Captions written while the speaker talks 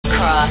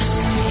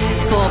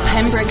For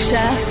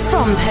Pembrokeshire,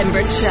 from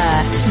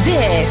Pembrokeshire,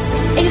 this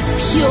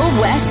is Pure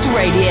West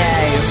Radio.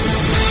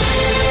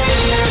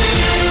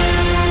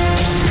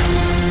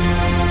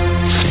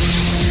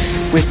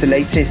 With the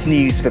latest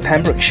news for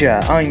Pembrokeshire,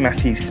 I'm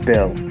Matthew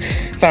Spill.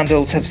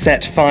 Vandals have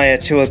set fire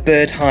to a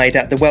bird hide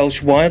at the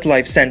Welsh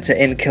Wildlife Centre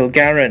in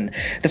Kilgarran.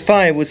 The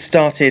fire was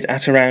started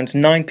at around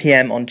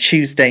 9pm on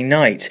Tuesday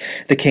night.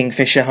 The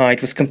kingfisher hide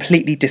was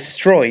completely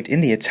destroyed in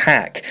the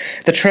attack.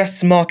 The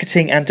Trust's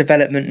marketing and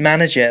development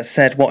manager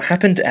said what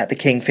happened at the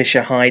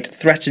kingfisher hide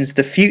threatens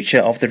the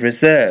future of the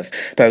reserve,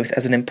 both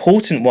as an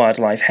important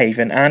wildlife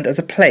haven and as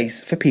a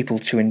place for people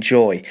to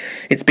enjoy.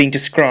 It's been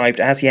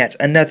described as yet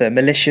another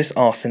malicious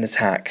arson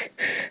attack.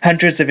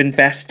 Hundreds of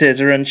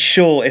investors are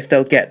unsure if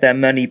they'll get their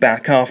money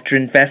back after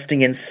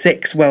investing in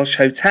 6 Welsh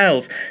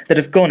hotels that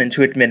have gone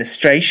into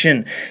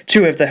administration.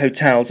 2 of the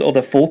hotels are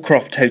the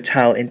Fallcroft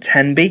Hotel in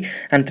Tenby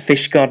and the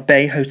Fishguard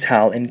Bay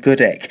Hotel in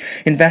Goodwick.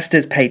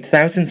 Investors paid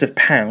thousands of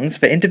pounds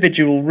for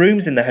individual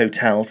rooms in the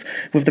hotels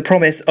with the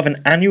promise of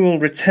an annual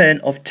return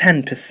of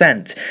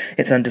 10%.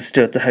 It's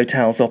understood the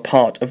hotels are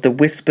part of the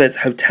Whispers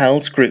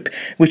Hotels Group,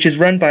 which is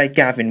run by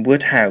Gavin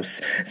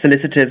Woodhouse.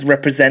 Solicitors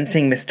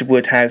representing Mr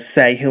Woodhouse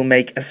say he'll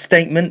make a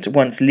statement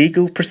once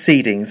legal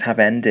proceedings have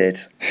ended.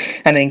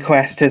 An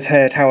inquest has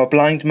heard how a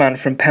blind man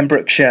from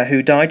Pembrokeshire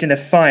who died in a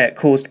fire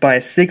caused by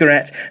a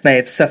cigarette may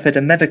have suffered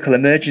a medical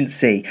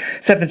emergency.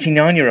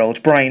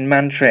 79-year-old Brian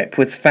Mantrip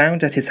was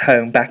found at his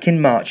home back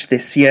in March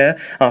this year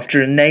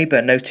after a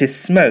neighbour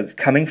noticed smoke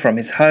coming from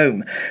his home.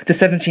 The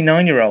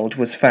 79-year-old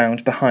was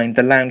found behind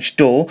the lounge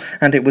door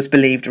and it was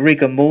believed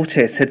rigor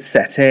mortis had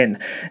set in.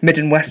 Mid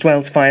and West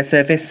Wales Fire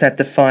Service said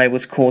the fire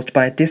was caused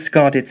by a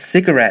discarded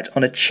cigarette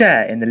on a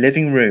chair in the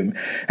living room.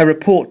 A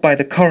report by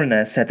the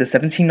coroner said the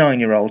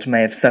 79-year-old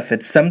may have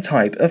suffered some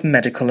type of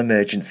medical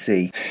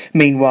emergency.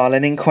 Meanwhile,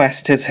 an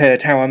inquest has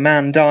heard how a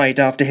man died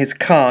after his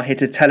car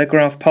hit a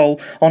telegraph pole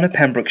on a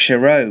Pembrokeshire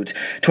road.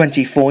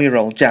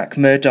 24-year-old Jack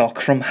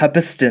Murdoch from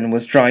Hubberston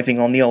was driving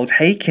on the Old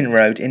Hakin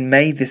Road in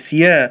May this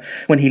year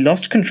when he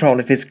lost control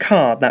of his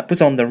car that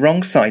was on the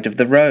wrong side of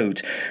the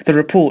road. The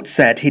report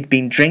said he'd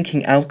been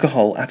drinking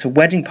alcohol at a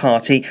wedding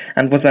party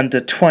and was under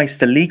twice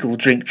the legal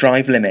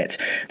drink-drive limit.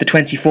 The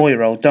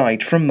 24-year-old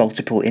died from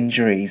multiple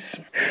injuries.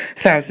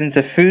 Thousands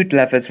of food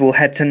lovers will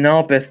head to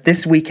Narberth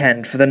this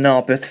weekend for the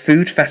Narberth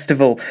Food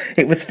Festival.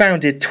 It was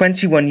founded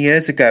 21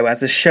 years ago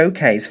as a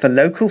showcase for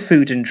local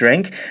food and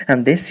drink,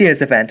 and this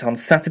year's event on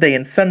Saturday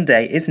and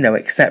Sunday is no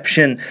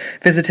exception.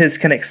 Visitors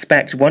can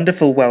expect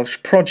wonderful Welsh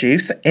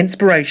produce,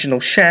 inspirational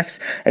chefs,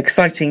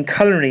 exciting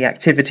culinary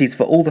activities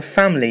for all the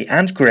family,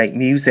 and great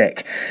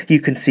music. You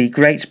can see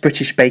Great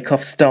British Bake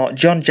Off star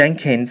John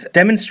Jenkins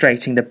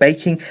demonstrating the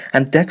baking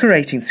and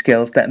decorating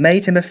skills that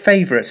made him a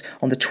favourite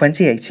on the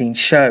 2018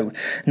 show.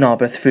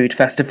 Narberth Food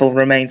Festival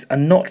remains a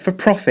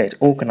not-for-profit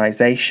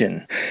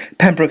organisation.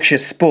 Pembrokeshire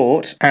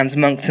Sport and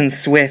Moncton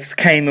Swifts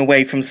came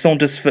away from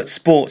Saundersfoot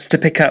Sports to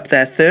pick up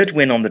their 3rd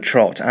win on the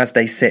trot as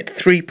they sit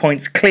 3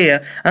 points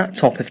clear at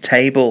top of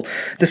table.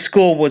 The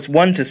score was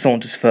 1 to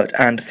Saundersfoot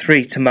and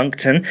 3 to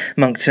Moncton.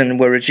 Moncton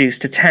were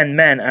reduced to 10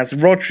 men as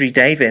Rodri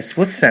Davis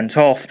was sent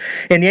off.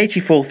 In the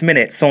 84th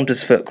minute,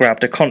 Saundersfoot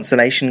grabbed a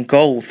consolation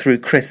goal through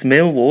Chris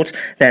Millward,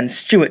 then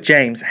Stuart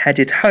James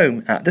headed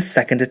home at the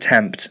second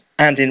attempt.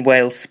 And in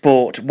Wales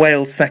sport,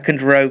 Wales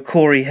second row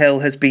Corey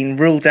Hill has been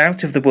ruled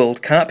out of the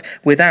World Cup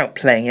without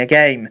playing a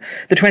game.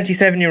 The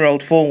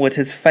 27-year-old forward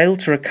has failed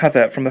to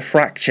recover from a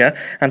fracture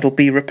and will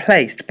be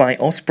replaced by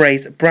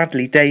Osprey's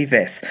Bradley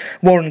Davis.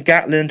 Warren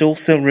Gatland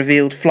also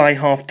revealed fly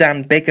half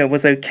Dan Bigger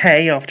was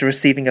okay after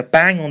receiving a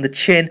bang on the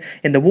chin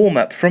in the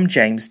warm-up from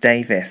James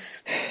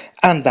Davis.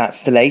 And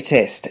that's the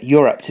latest.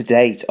 You're up to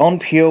date on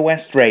Pure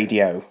West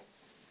Radio.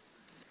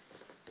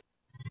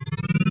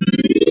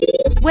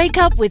 Wake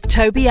up with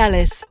Toby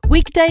Ellis.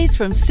 Weekdays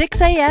from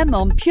 6am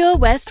on Pure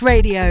West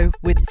Radio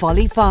with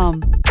Folly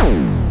Farm.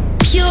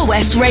 Pure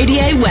West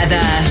Radio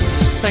weather.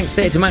 Thanks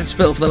there to Matt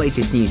Spill for the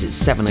latest news at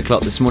 7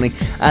 o'clock this morning.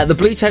 The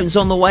Blue Tones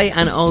on the way,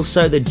 and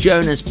also the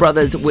Jonas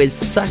Brothers with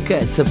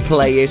Sucker to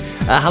play you.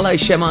 Hello,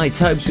 Shemai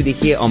Tobes with you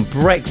here on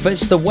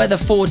Breakfast. The weather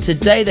for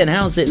today, then,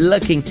 how's it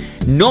looking?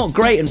 Not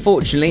great,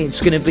 unfortunately.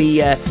 It's going to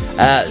be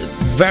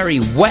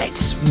very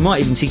wet. You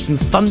might even see some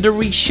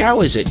thundery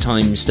showers at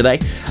times today.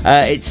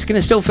 It's going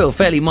to still feel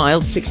fairly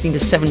mild, 16 to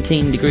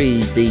 17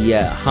 degrees the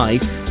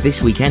highs.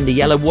 This weekend, a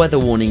yellow weather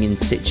warning in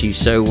situ,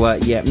 so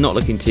yeah, not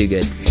looking too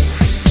good.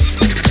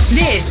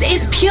 This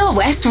is Pure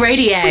West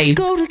Radio. We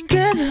go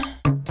together,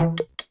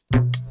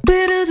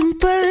 better than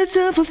birds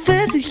of a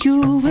feather,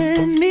 you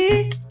and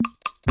me.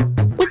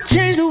 We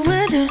change the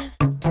weather,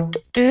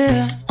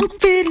 yeah. I'm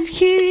feeling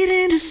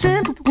heat in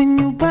December when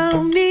you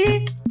found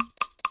me.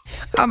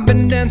 I've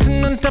been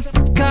dancing on top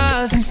of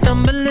cars and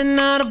stumbling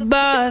out of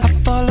bars. I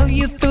follow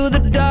you through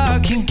the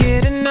dark, can't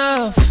get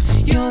enough.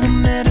 You're the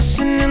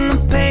medicine and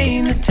the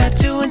pain, the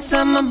tattoo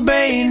inside my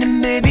brain.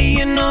 And baby,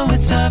 you know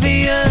it's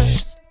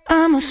obvious,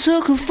 I'm a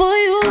sucker for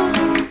you.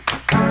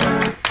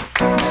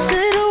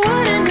 Say the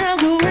word and I'll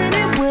go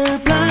anywhere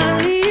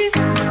blindly.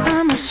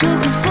 I'm a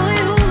sucker for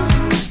you,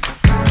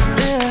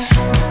 yeah.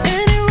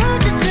 And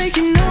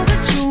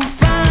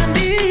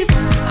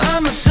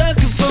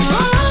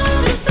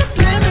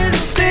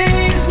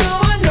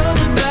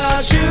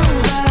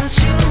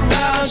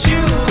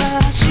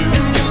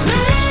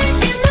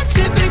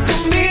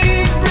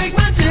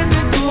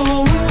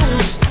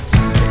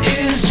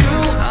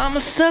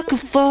sucker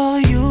for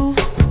you.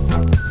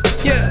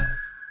 Yeah.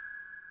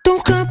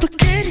 Don't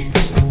complicate it.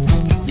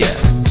 Yeah.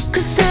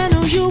 Cause I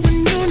know you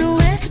and you know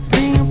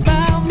everything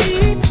about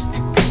me.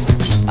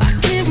 I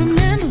can't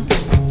remember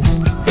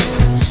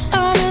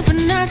all of the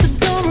nights I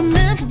don't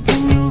remember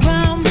when you're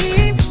around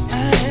me.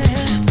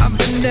 I've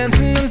been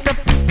dancing on top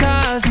of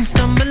cars and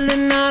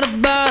stumbling out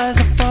of bars.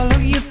 I follow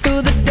you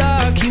through the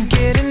dark, can't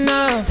get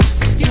enough.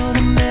 You're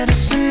the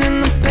medicine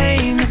and the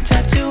pain, the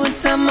tattoo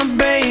inside my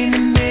brain.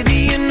 And baby,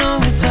 you know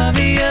it's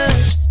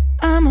obvious,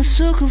 I'm a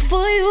sucker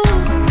for you.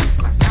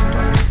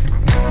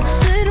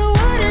 Say the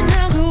word and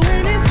I'll go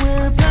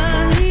anywhere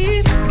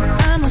blindly.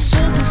 I'm a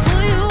sucker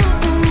for you.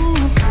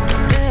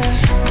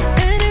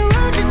 Yeah. Any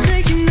road you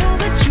take, you know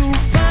that you'll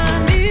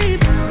find me.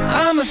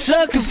 I'm a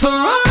sucker for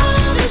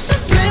all the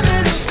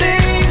subliminal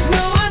things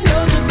no one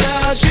knows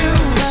about you,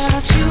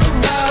 About you,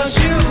 about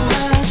you,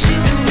 about you.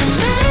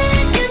 and you're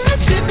making the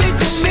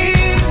typical me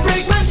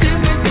break my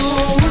typical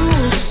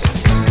rules.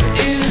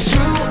 It is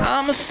true,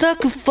 I'm a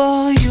sucker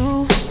for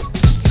you.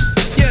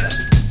 yeah.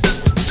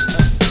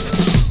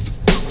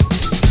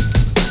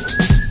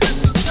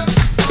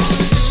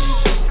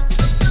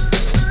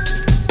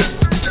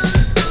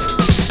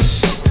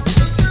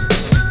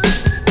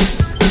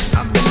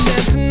 I've been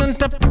dancing on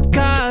top of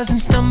cars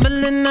and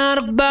stumbling out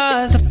of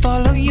bars. I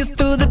follow you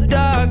through the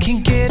dark,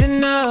 can't get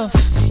enough.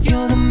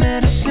 You're the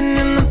medicine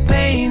and the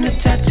pain, the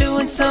tattoo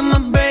inside my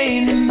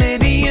brain. And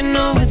baby, you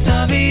know it's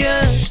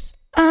obvious,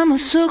 I'm a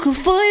sucker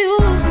for you.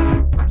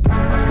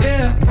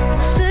 yeah.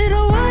 Say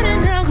the word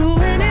and I'll go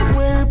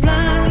anywhere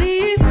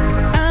blindly.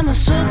 I'm a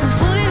sucker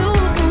for you.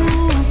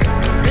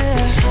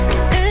 Yeah.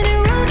 Any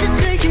road you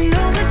take, you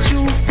know that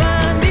you'll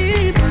find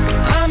me.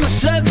 I'm a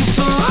sucker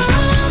for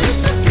all the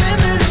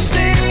subliminal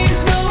things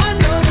no one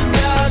knows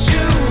about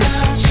you,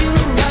 About you,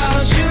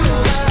 about you,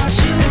 about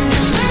you. and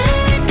you're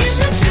making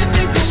the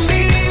typical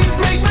me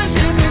break my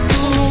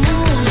typical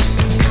rules.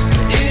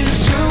 It is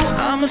true,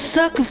 I'm a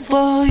sucker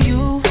for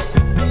you.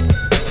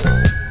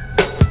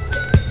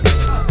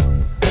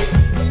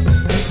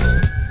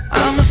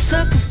 I'm a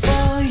sucker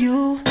for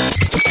you.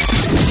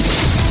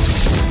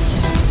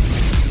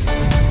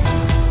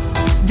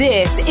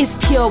 This is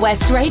Pure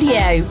West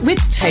Radio with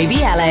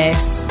Toby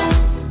Ellis.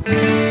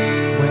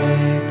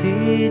 Where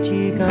did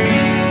you go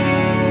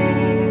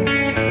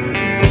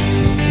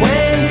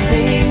when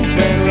things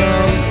went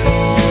wrong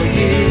for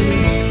you?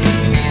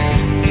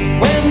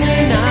 When the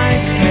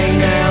nights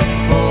came out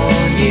for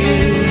you,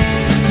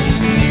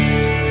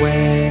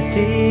 where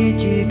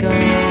did you go?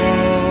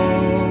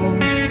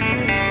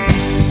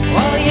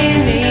 All you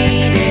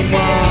needed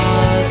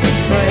was a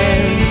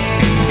friend.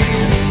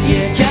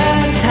 You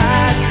just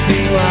had to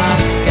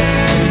ask,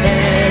 and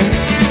then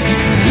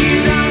you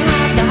don't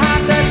have to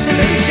have the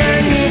solution.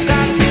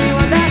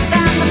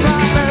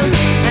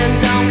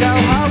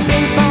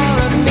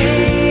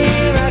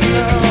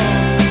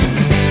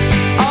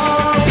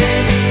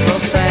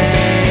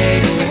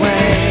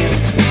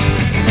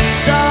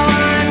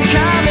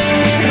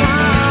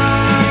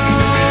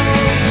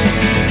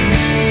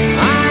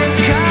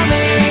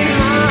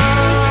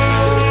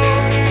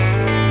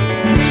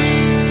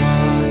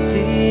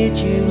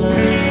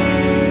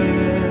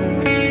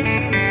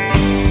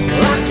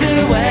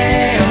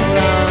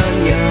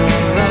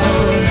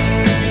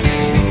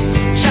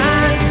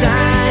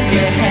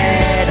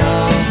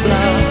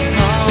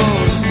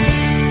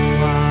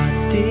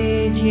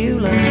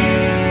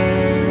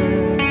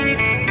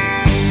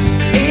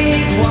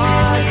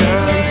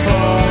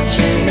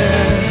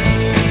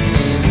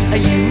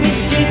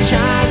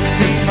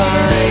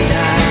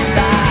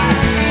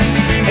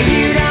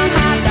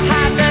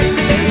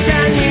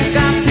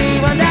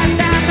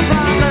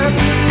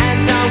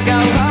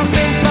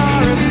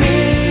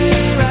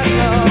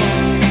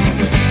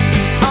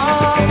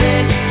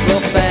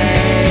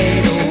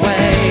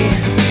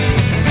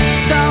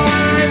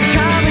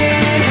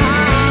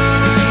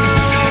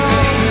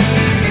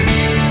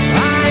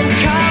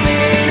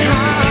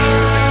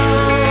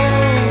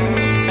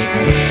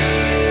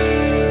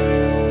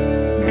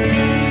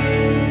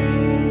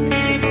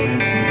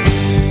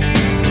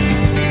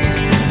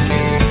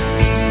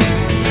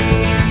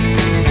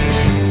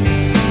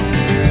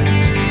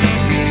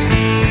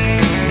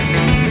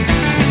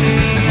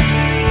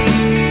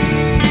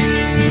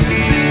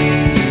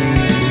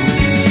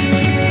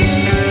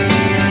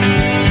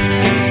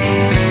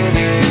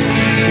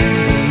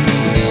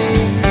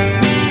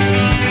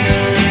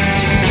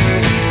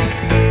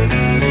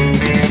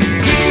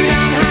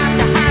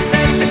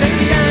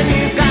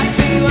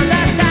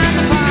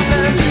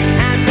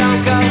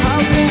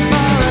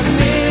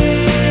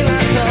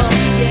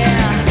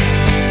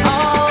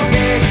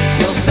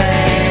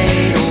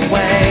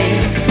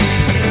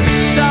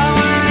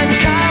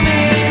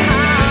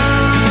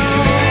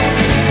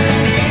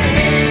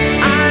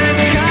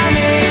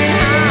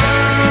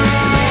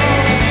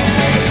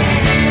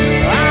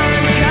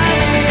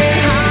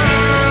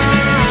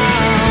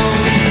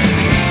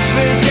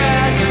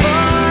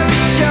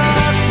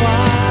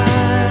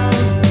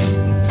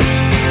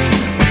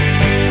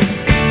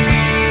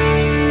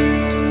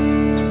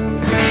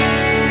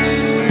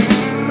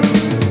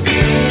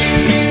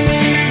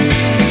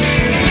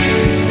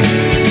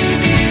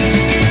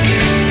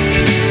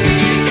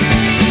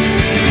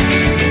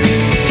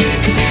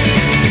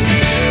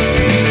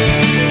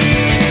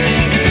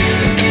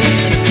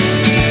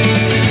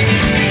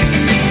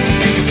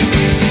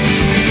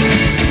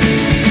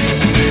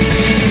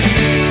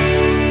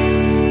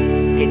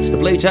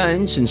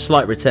 Tones, and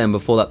slight return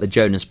before that, the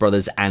Jonas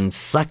Brothers and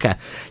Sucker.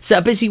 So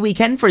a busy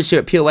weekend for us here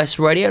at Pure West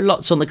Radio.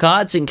 Lots on the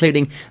cards,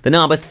 including the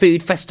Narberth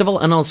Food Festival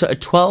and also a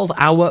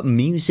 12-hour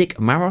music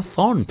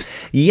marathon.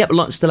 Yep,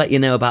 lots to let you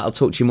know about. I'll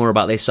talk to you more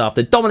about this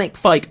after Dominic,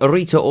 Fike,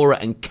 Rita, Ora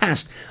and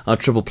Cast. Our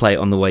triple play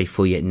on the way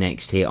for you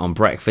next here on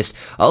Breakfast.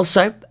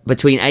 Also,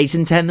 between 8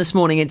 and 10 this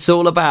morning, it's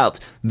all about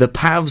the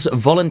PAVS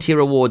Volunteer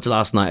Awards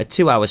last night, a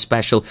 2-hour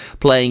special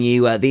playing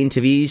you the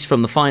interviews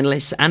from the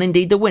finalists and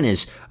indeed the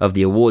winners of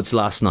the awards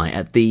last night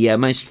at the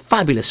most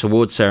fabulous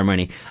award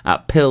ceremony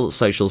at Pill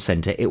Social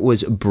Centre. It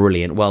was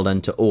brilliant. Well done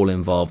to all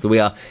involved. We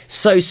are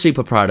so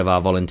super proud of our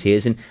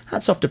volunteers, and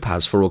hats off to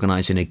PAVS for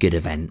organising a good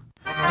event.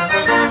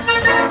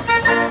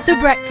 The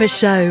Breakfast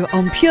Show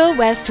on Pure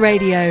West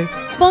Radio,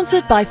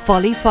 sponsored by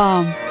Folly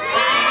Farm.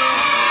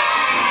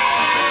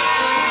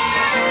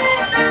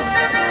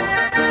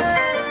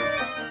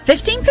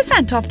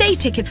 15% off day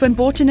tickets when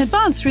bought in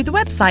advance through the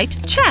website?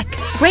 Check.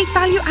 Great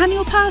value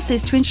annual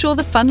passes to ensure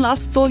the fun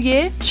lasts all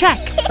year?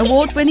 Check.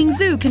 Award-winning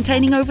zoo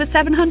containing over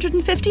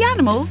 750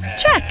 animals?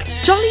 Check.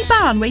 Jolly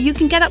barn where you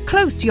can get up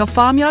close to your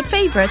farmyard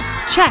favourites?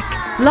 Check.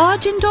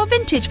 Large indoor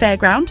vintage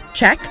fairground?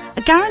 Check.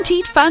 A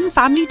guaranteed fun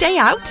family day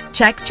out?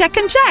 Check, check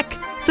and check.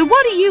 So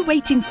what are you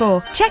waiting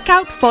for? Check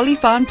out Folly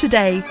Farm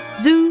today.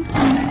 Zoo,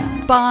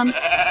 barn,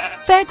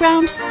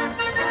 fairground,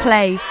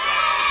 play.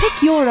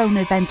 Pick your own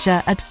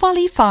adventure at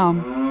Folly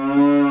Farm.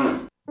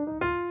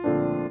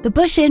 The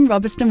Bush Inn,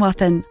 Robertson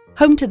Wathen,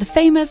 home to the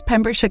famous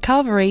Pembrokeshire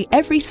Carvery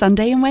every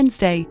Sunday and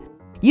Wednesday.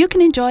 You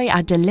can enjoy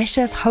our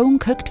delicious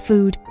home-cooked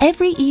food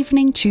every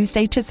evening,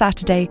 Tuesday to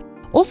Saturday.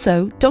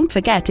 Also, don't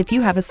forget, if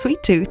you have a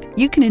sweet tooth,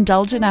 you can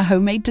indulge in our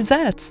homemade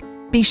desserts.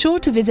 Be sure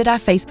to visit our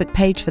Facebook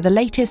page for the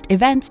latest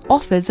events,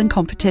 offers and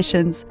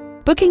competitions.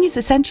 Booking is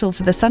essential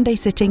for the Sunday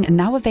sitting and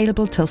now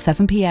available till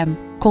 7 p.m.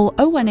 Call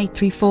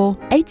 01834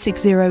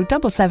 860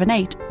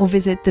 778 or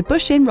visit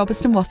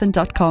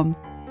thebushinnrobertsonwathen.com.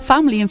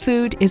 Family and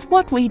food is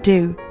what we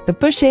do. The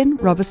Bush Inn,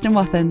 Robertson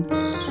Wathen.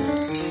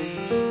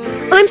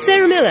 I'm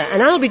Sarah Miller,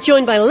 and I'll be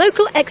joined by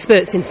local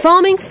experts in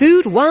farming,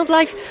 food,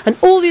 wildlife and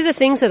all the other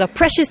things that are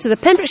precious to the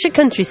Pembrokeshire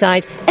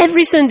countryside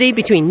every Sunday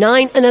between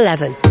 9 and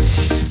 11.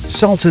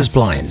 Salters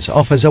Blinds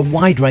offers a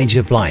wide range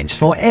of blinds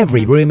for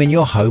every room in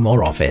your home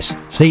or office.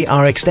 See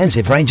our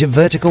extensive range of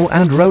vertical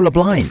and roller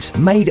blinds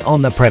made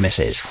on the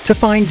premises to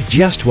find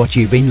just what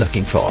you've been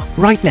looking for.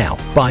 Right now,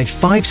 buy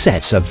 5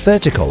 sets of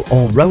vertical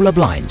or roller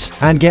blinds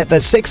and get the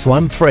 6th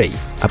one free.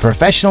 A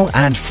professional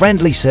and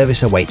friendly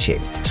service awaits you.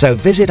 So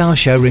visit our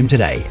showroom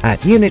today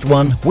at Unit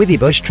 1,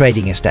 Withybush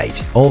Trading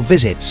Estate, or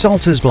visit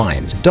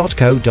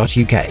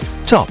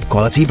saltersblinds.co.uk. Top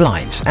quality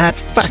blinds at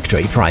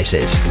factory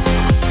prices.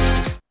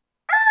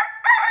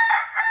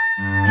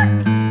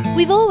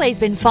 We've always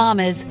been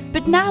farmers,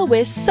 but now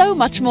we're so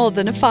much more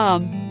than a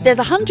farm. There's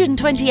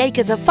 120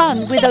 acres of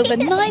fun with over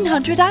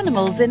 900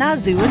 animals in our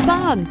zoo and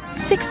barn,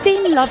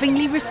 16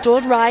 lovingly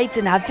restored rides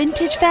in our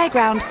vintage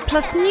fairground,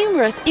 plus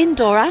numerous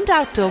indoor and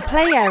outdoor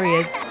play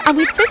areas. And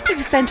with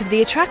 50% of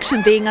the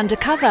attraction being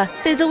undercover,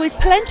 there's always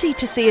plenty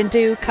to see and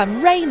do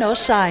come rain or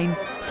shine.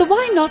 So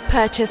why not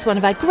purchase one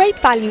of our great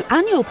value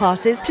annual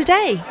passes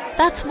today?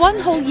 That's one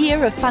whole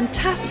year of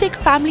fantastic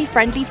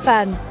family-friendly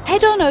fun.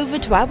 Head on over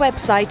to our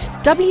website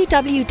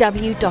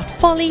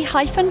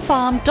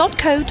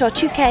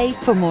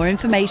www.folly-farm.co.uk for more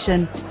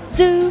information.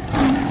 Zoo,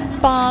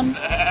 barn,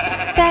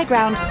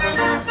 fairground,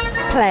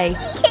 play.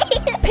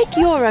 Pick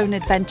your own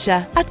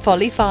adventure at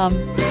Folly Farm.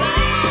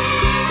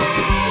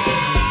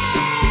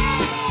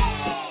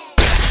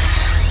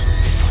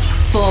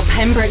 For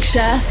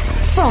Pembrokeshire,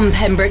 from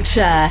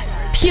Pembrokeshire,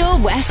 Pure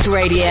West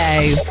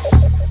Radio.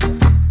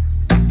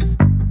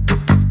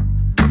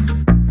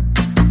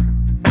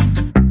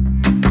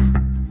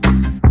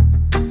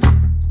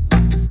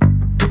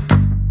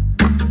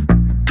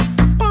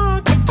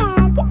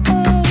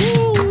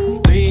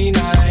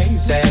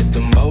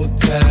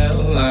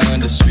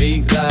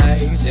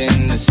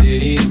 In the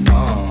city of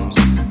palms.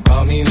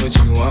 Call me what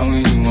you want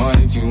when you want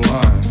if you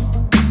want.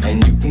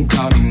 And you can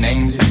call me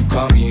names if you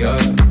call me up.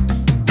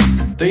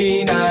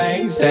 3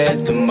 nights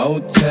at the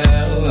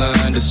motel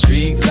under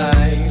street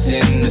lights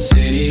in the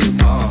city of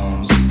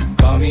palms.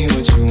 Call me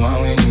what you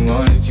want when you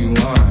want if you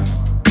want.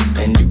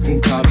 And you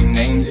can call me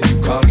names if you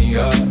call me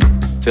up.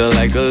 Feel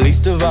like the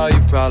least of all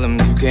your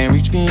problems. You can't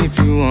reach me if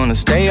you wanna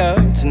stay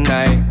up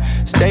tonight.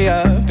 Stay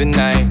up at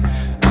night.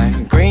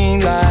 Green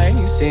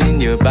lights in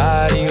your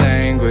body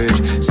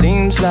language.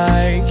 Seems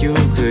like you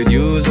could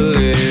use a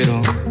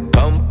little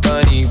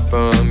company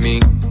from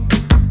me.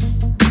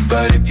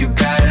 But if you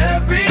got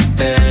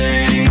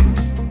everything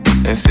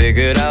and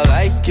figured out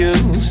like you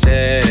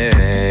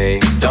say,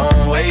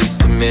 don't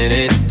waste a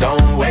minute,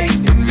 don't wait,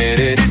 admit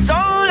it. It's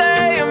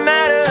only a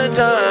matter of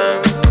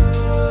time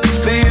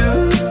for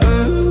you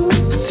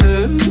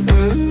to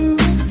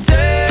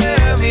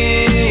tell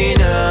me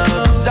now.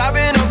 'Cause I've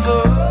been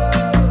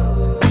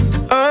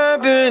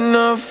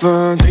up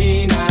for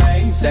 3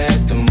 nights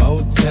at the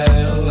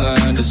motel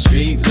under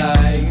street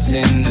lights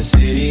in the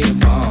city of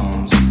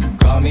palms.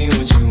 Call me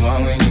what you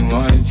want when you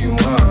want if you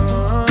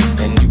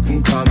want. And you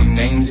can call me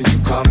names if you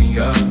call me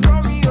up.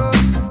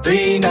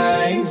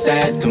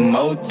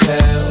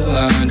 motel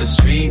under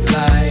street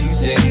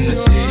lights in the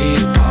city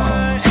of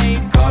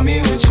palms. Call me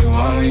what you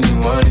want when you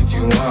want if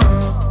you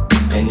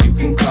want, and you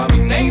can call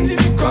me names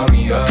if you call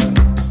me up.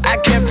 I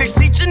can't fix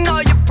each and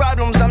all your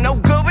problems. I'm no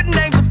good with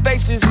names or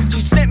faces. She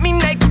sent me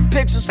naked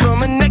pictures from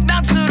her neck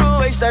down to the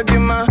waist. I get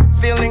my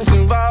feelings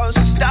involved.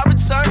 She stopped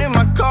returning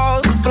my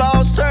calls. The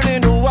flaws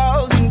turning to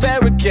walls and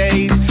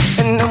barricades.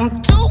 And I'm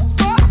too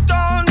far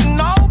gone in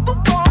all the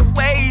wrong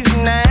ways.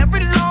 And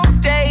every long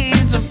day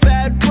is a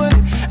bad one.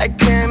 I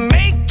can't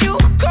make you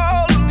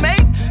call or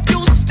make you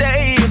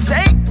stay or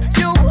take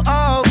you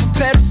off a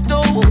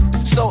pedestal.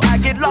 So I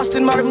get lost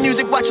in modern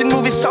music, watching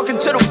movies, talking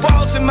to the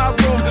walls in my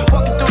room,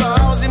 walking through the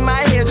halls in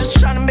my head, just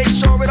trying to make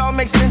sure it all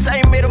makes sense. I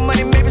ain't made of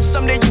money, maybe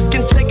someday you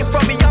can take it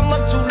from me. I'm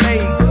up too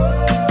late,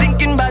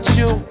 thinking about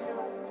you,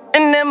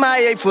 and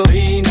MIA for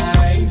 3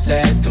 nights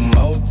at the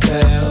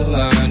motel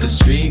under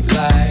street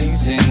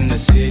lights in the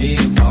city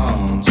of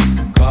palms.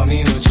 Call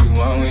me what you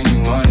want when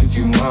you want if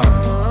you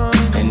want,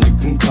 and you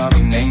can call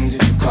me names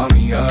if you call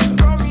me up.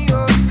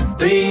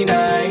 3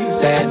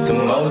 nights at the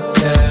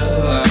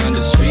motel under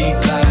street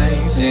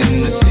lights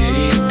in the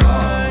city of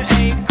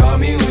palms. Call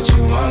me what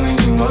you want when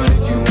you want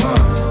if you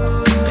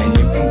want, and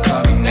you can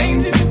call me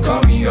names if you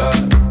call me up.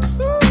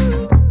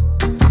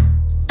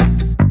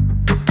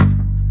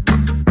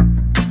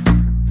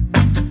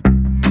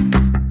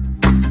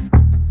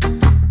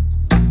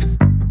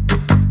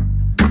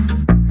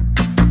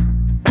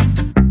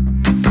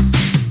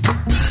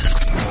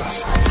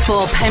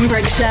 For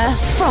Pembrokeshire,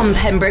 from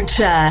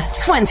Pembrokeshire,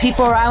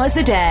 24 hours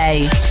a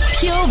day.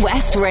 Pure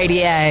West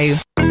Radio.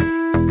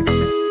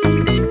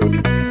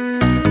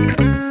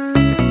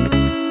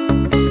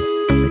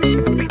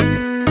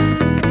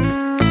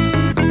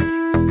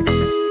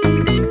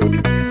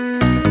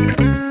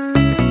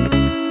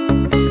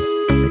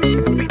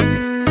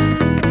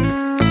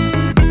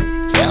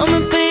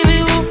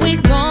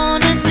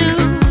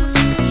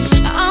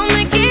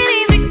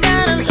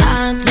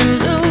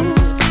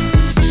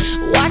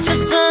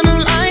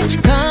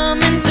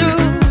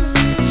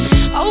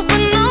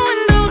 Open the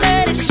window,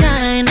 let it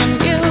shine on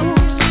you.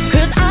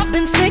 'Cause I've been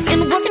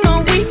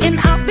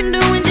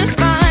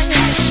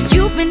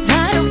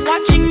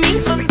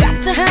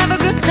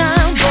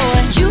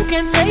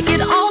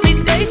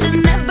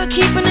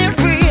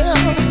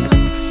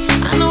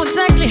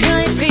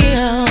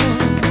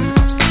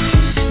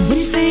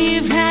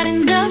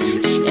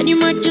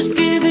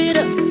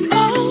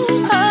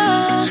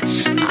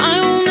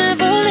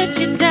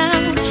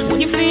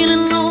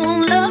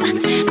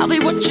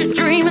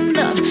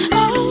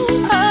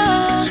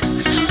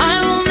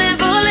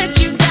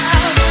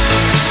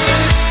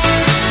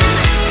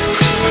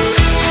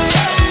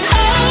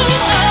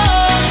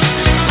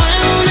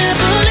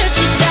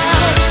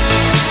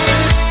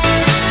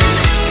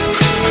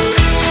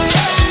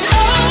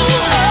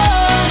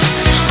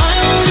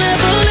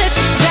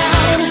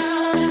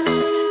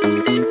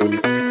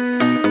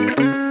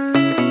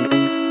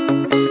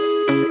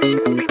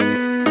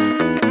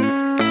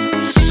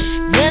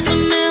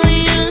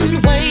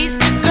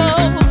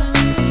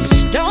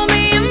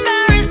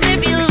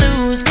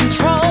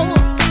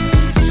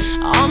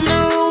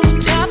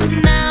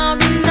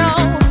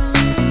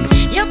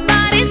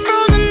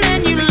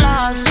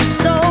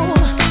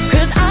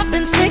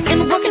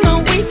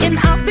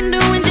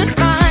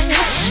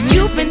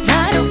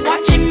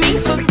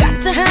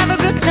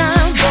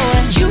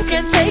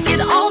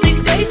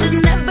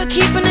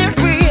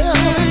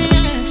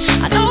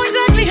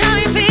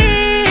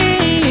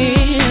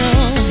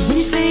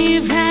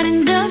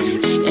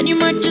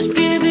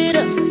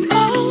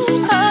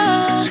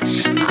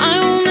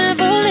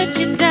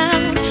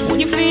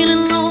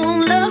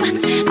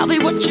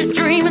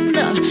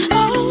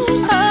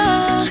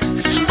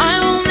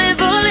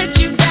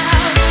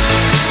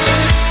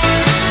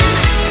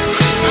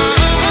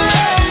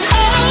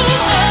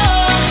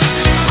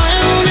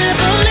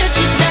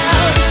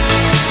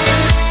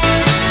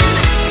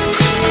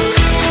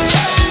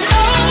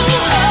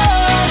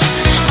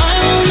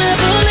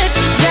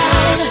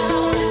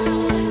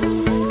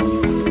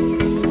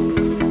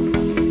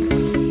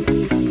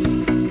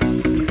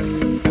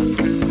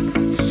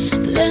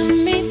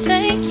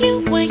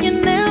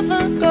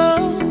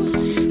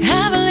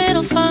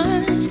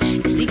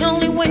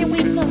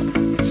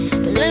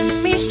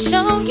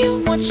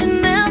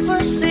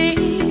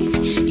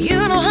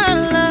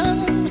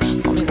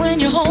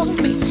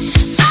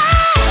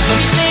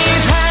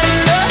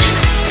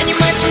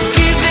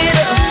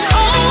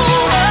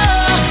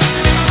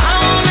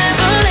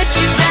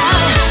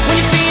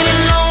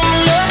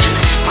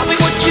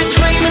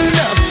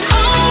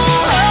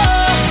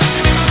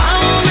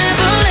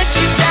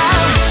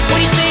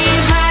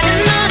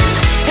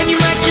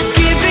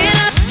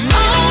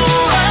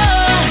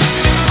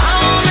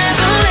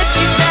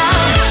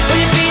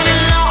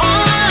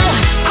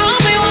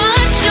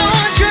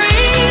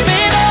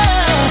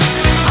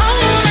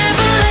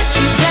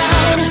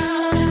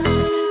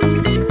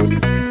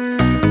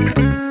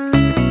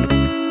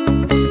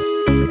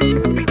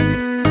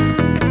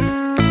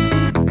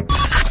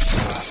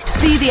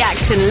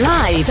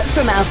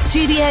From our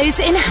studios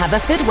in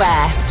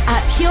Haverfordwest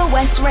at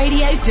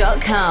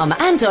purewestradio.com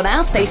and on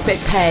our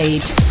Facebook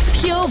page,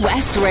 Pure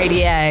West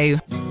Radio.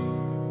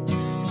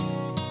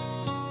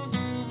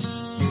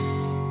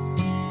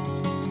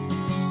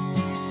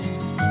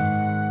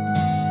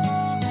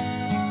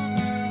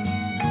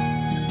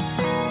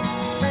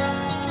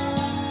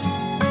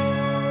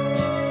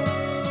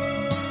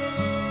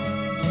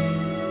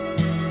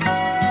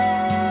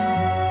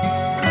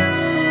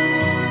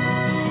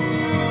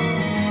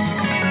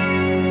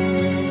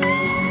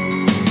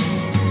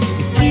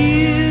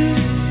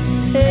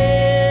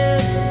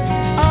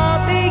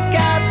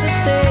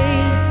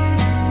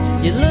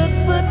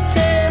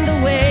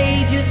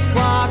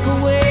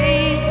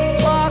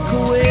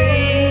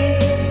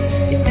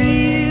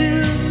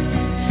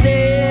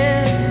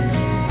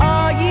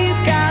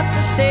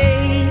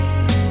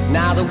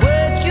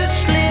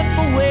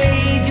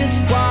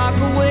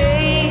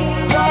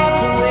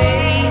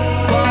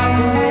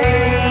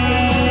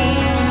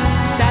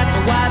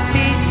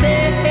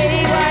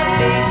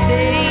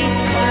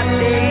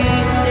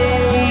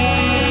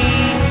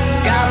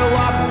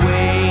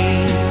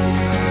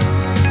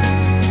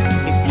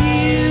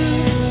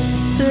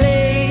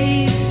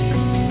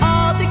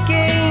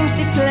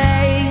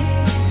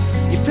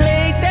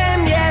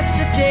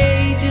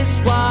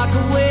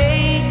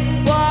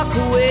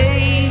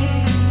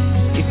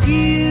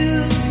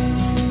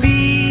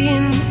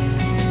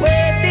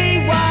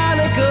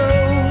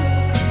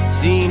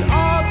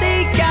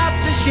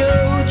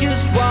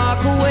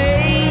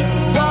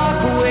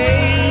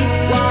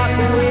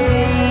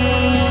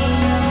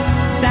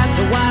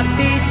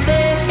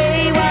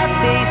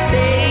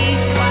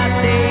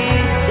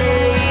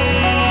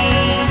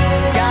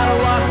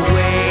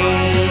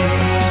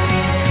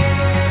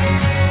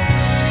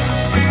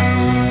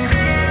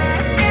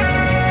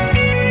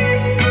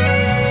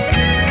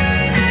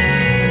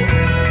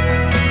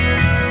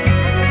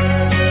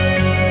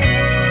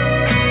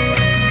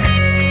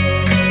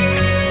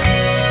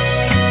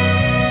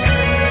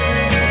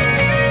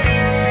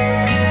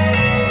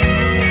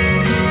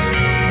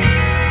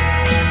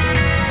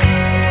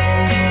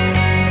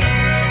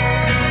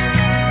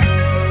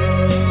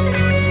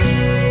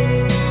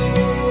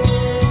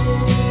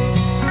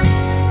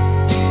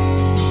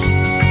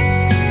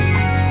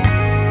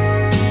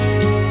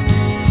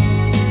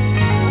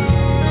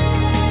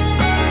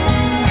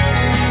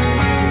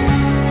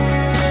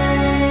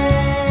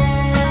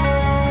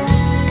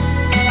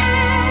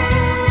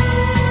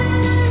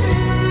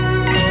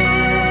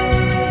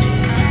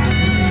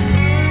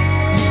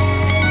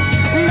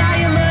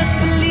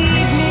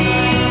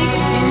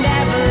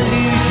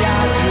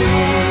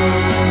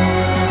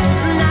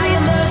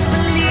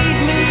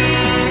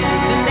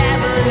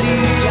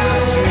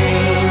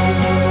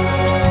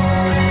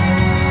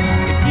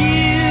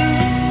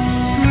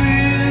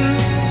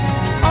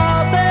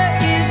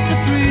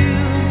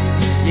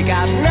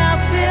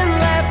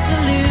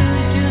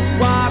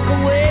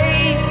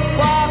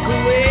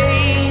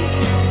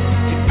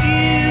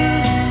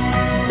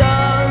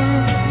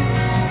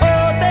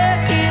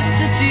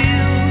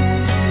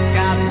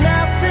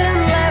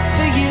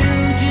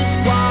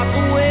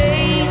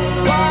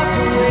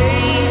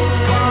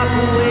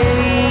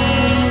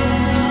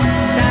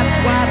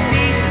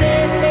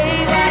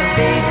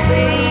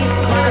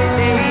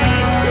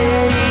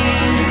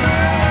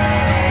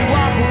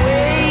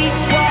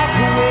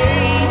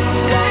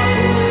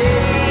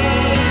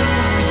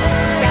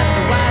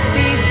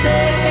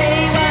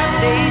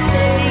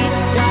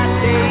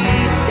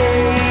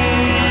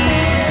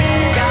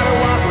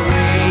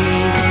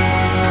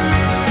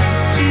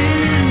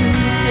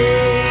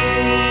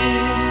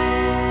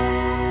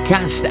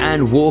 Cast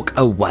and Walk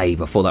Away.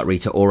 Before that,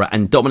 Rita Ora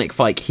and Dominic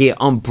Fike here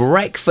on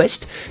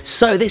Breakfast.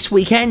 So this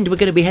weekend we're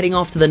going to be heading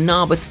off to the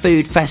Narberth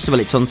Food Festival.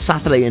 It's on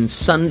Saturday and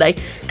Sunday.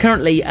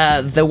 Currently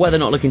the weather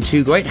not looking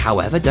too great.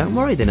 However, don't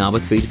worry, the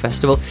Narberth Food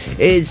Festival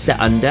is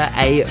under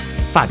a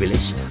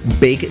fabulous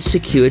big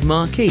secured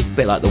marquee, a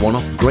bit like the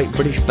one-off Great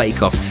British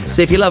Bake Off.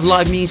 So if you love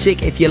live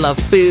music, if you love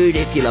food,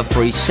 if you love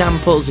free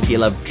samples, if you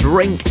love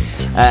drink,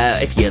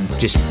 if you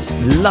just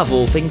love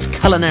all things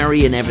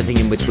culinary and everything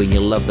in between,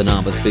 you'll love the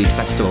Narberth Food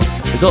Festival.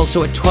 There's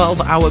also a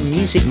 12-hour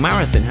music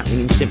marathon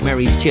happening in St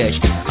Mary's Church.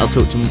 I'll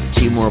talk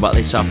to you more about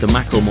this after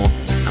Macklemore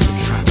and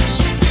the Tramps.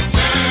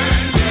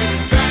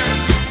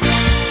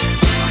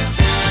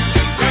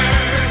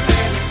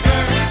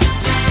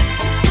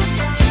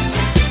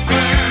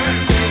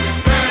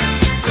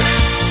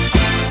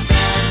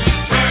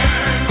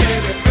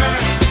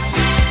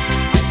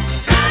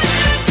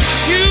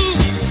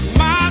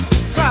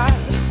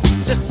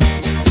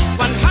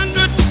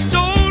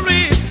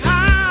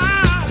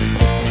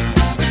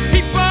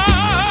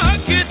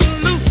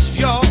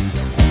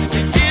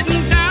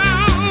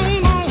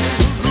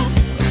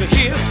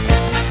 Here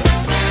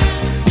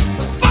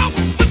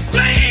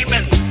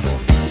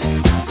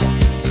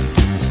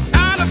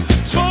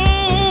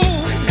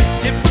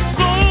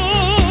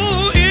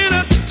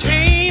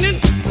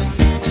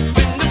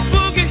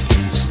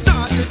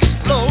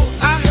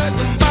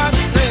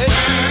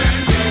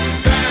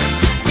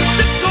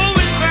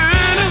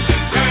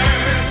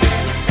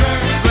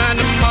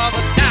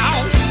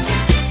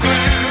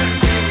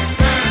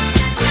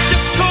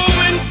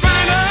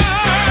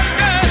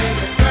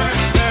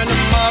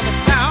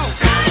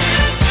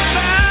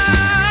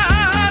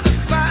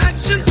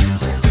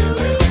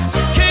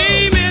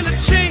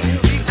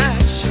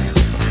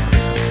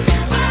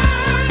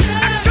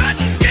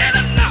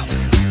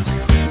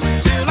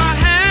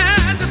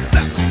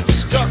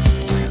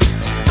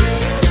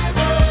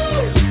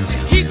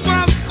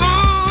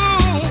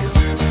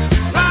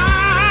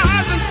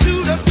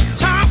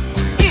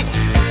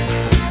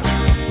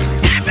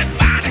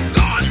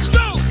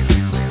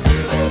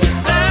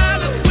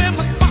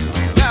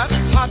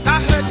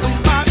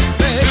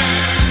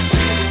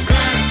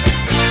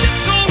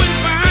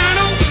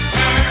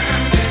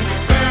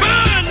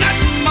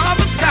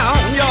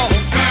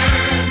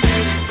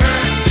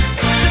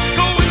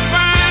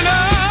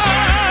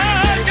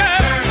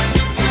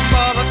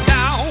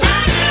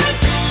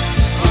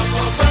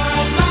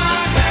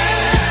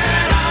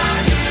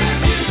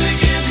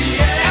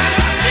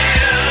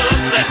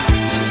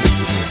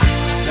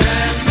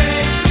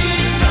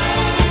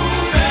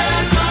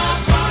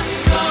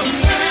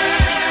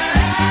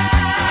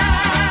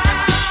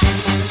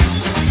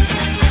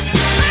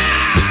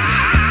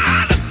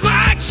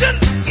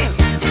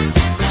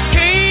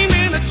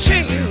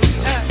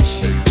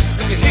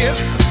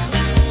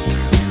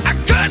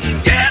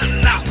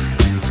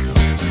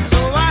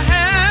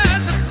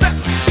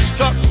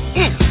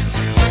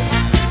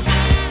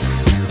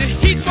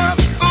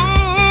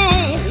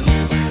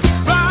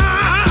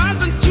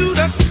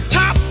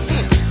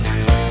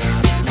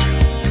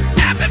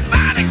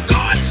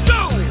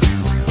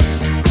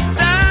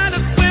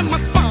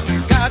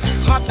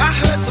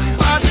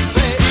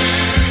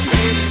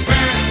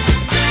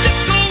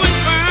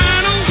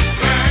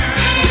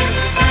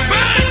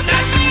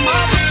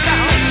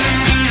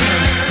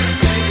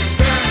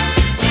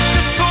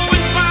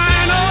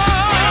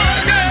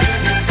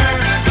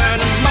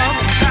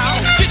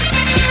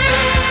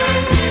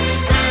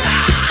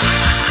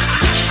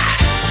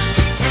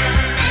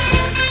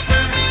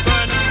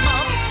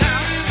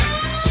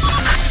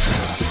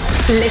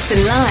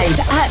Listen live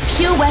at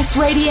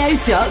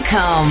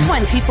purewestradio.com.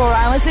 24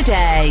 hours a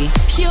day.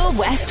 Pure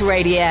West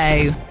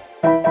Radio.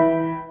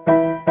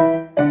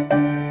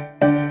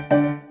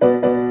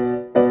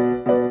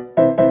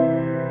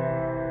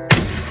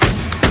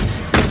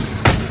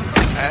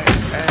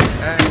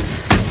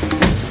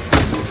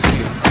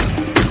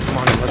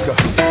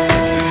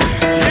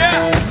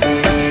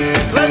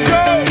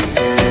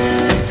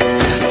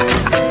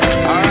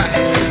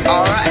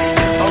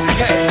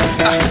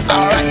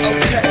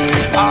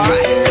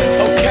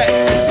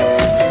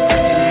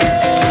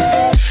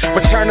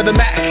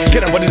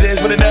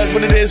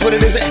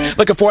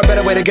 Looking for a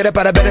better way to get up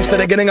out of bed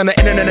instead of getting on the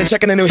internet and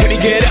checking a new hit. Me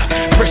get up,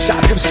 first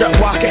shot, hip strut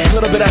walking, a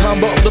little bit of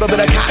humble, a little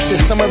bit of cautious,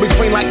 somewhere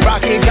between like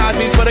Rocky and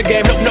Cosby's for the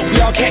game. Nope,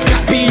 y'all can't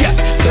copy yet.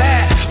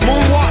 Glad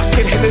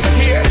moonwalking, and this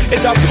here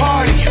is our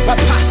party. My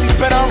posse's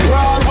been on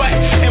Broadway,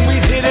 and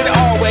we did it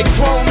all way.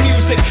 Chrome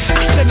music,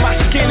 I shed my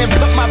skin and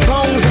put my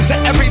bones into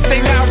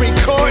everything I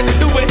record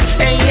to it,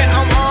 and yeah,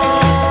 I'm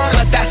on.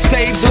 Let that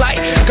stage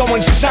light go and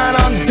shine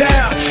on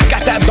down.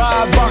 Got that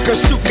Bob Barker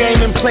suit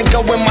game and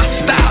Plinko in my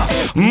style.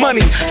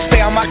 Money, stay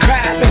on my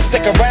craft and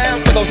stick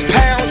around for those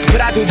pounds. But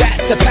I do that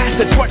to pass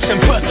the torch and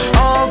put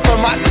on for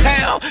my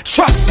town.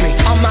 Trust me,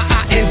 on my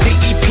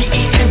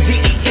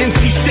INDEPENDENT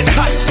shit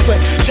hustling.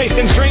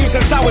 Chasing dreams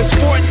since I was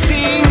 14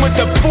 with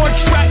the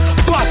 4-track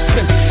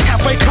bustin'.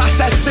 Halfway across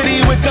that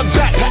city with the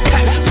back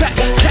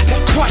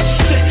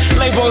crush shit.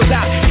 Labels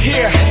out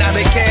here, now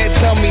they can't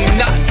tell me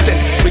nothing.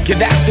 We give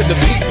that to the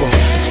people,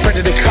 spread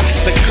it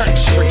across the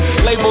country.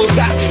 Labels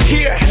out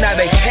here, now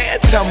they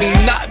can't tell me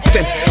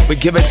nothing. We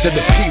give it to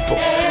the people,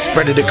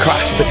 spread it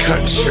across the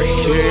country.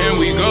 Here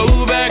we go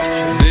back,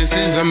 this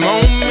is the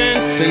moment.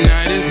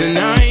 Tonight is the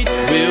night,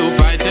 we'll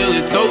fight till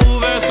it's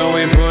over. So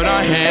we put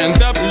our hands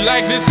up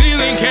like the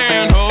ceiling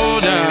can't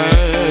hold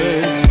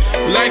us.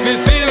 Like the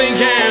ceiling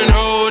can't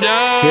hold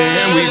us.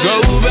 Here we go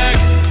back,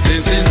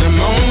 this is the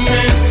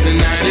moment.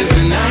 Tonight is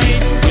the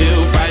night,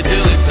 we'll fight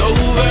till it's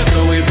over.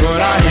 So we put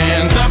our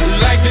hands up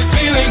like the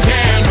ceiling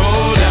can't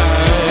hold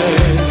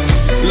us.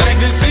 Like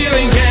the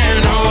ceiling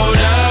can't hold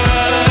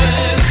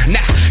us.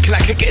 Now, can I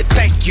kick it?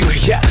 Thank you,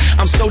 yeah,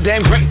 I'm so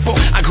damn grateful.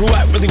 I grew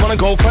up really wanna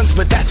go fronts,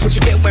 but that's what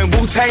you get when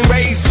Wu-Tang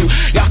raised you.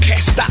 Y'all can't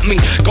stop me,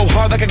 go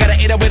hard like I got an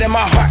 808 in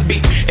my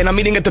heartbeat. And I'm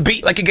eating at the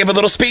beat like it gave a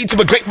little speed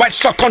to a great white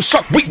shark on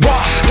shark week. Raw,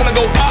 time to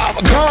go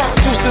up, gone,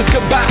 deuces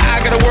goodbye.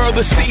 I got a world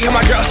to see, and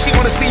my girl, she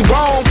wanna see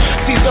Rome.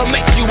 Caesar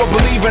make you a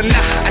believer,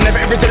 nah, I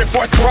never ever did it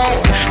for a throne.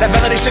 That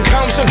validation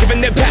comes from giving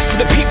it back to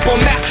the people.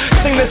 Now,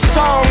 sing this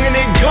song and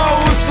it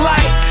goes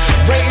like,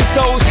 raise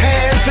those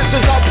hands, this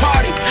is our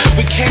party.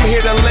 We came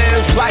here to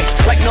live life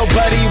like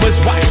nobody was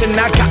watching.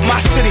 I got my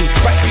city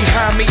right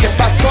behind me. If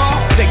I fall,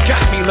 they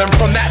got me. Learn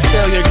from that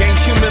failure, gain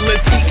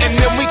humility, and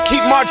then we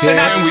keep marching.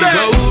 Can we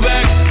go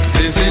back?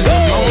 This is the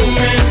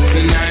moment.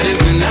 Tonight is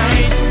the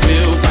night.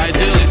 We'll fight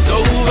till it's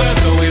over.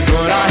 So we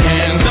put our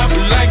hands up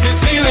like the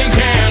ceiling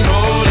can't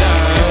hold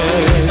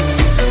us.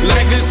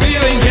 Like the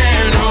ceiling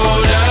can't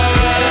hold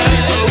us.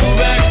 Go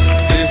back.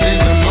 This is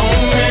the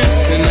moment.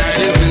 Tonight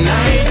is the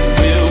night.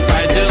 We'll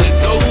fight till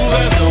it's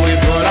over. So we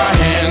put our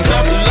hands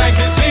up like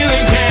the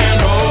ceiling can't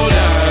hold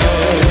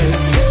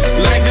us.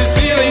 Like the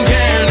ceiling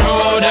can't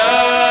hold us.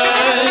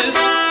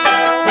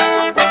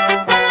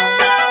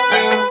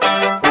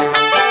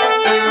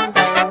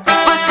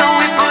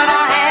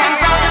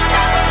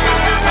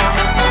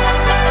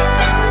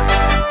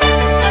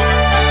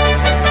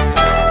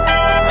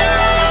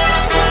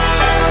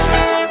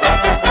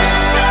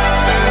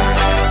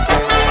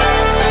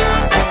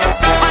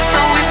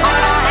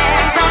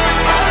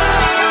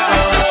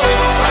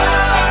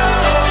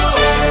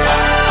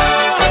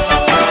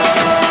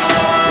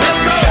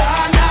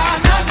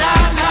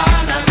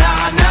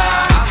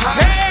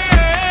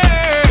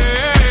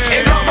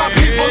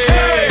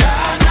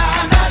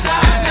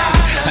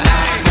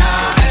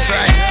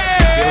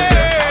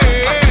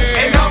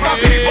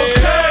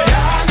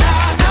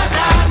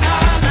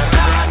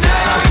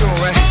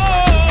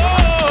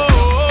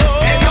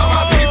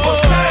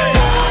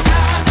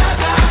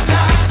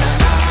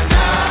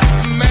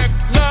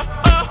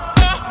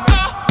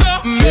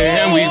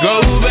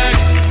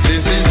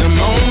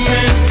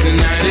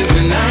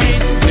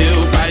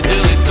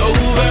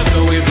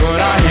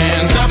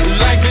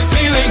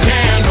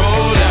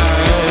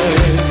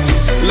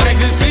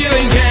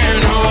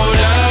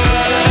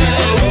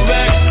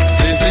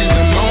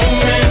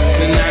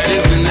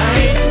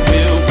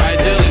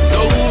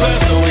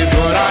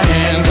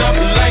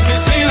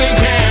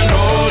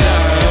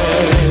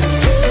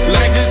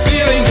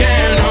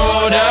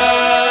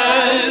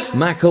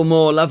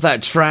 Macklemore, love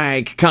that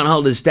track. Can't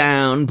Hold Us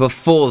Down.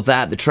 Before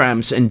that, The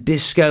Tramps and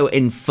Disco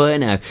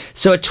Inferno.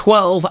 So a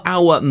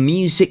 12-hour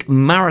music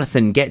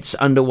marathon gets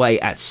underway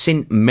at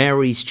St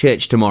Mary's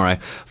Church tomorrow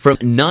from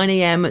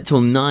 9am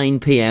till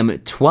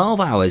 9pm. 12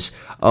 hours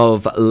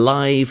of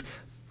live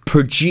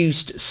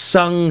produced,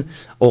 sung,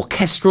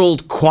 orchestral,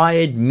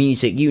 choired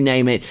music, you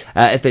name it.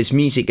 If there's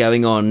music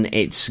going on,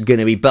 it's going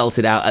to be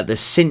belted out at the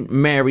St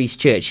Mary's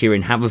Church here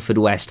in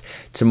Haverfordwest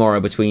tomorrow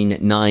between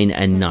 9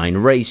 and 9,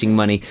 raising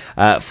money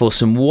for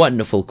some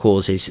wonderful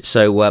causes.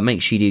 So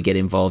make sure you do get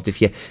involved.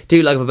 If you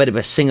do like a bit of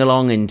a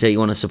sing-along and you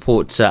want to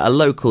support a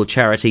local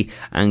charity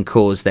and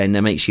cause, then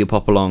make sure you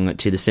pop along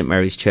to the St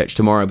Mary's Church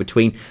tomorrow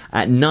between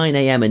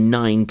 9am and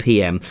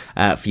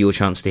 9pm for your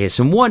chance to hear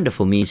some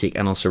wonderful music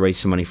and also raise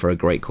some money for a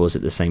great cause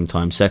at the same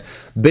time. So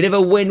bit of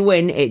a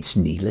win-win, it's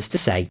needless to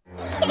say.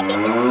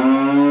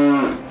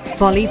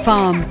 Folly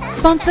Farm,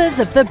 sponsors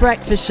of The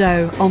Breakfast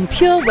Show on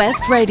Pure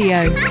West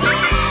Radio.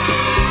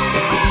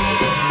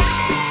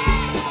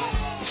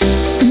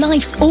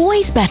 Life's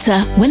always better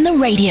when the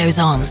radio's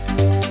on.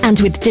 And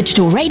with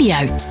digital radio,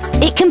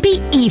 it can be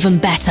even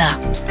better.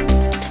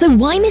 So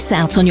why miss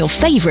out on your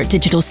favourite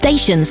digital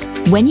stations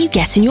when you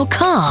get in your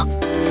car?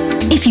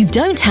 If you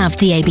don't have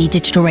DAB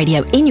digital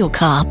radio in your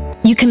car,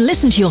 you can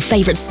listen to your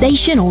favourite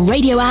station or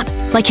radio app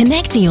by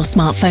connecting your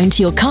smartphone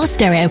to your car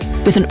stereo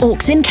with an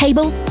aux-in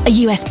cable, a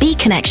USB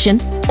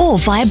connection, or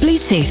via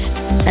Bluetooth,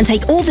 and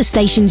take all the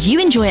stations you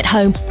enjoy at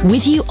home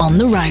with you on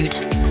the road.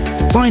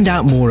 Find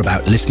out more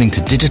about listening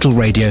to digital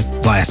radio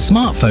via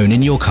smartphone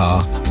in your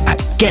car at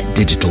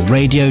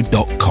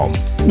getdigitalradio.com.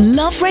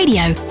 Love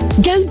radio.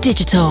 Go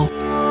digital.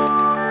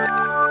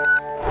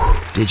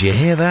 Did you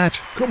hear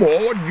that? Come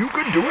on, you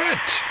can do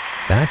it.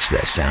 That's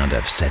the sound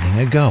of setting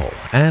a goal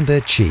and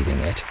achieving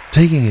it.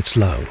 Taking it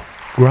slow,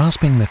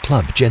 grasping the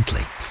club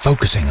gently,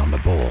 focusing on the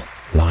ball,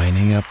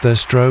 lining up the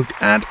stroke,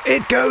 and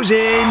it goes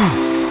in!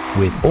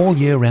 With all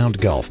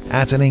year-round golf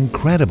at an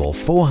incredible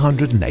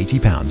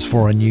 £480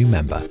 for a new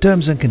member.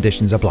 Terms and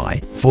conditions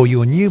apply. For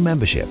your new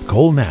membership,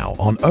 call now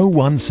on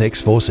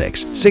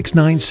 01646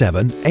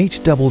 697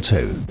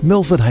 822.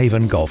 Milford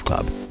Haven Golf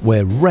Club,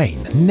 where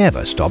rain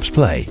never stops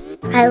play.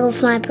 I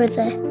love my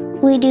brother.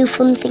 We do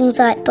fun things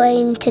like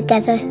playing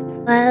together.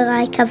 I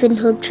like having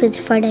hugs with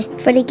Freddie.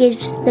 Freddie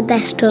gives the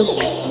best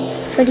hugs.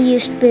 Freddie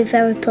used to be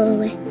very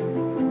poorly,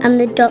 and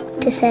the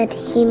doctor said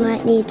he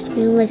might need a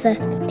new liver.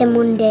 Then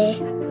one day,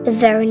 a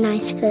very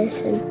nice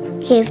person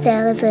gave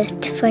their liver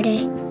to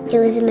Freddie. It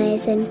was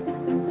amazing.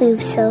 We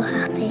were so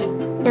happy.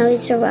 Now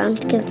he's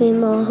around to give me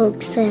more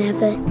hugs than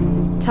ever.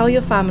 Tell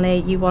your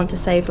family you want to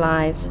save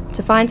lives.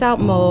 To find out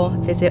more,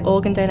 visit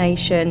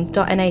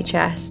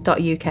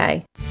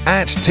organdonation.nhs.uk.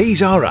 At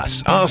Tees R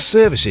Us, our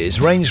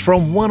services range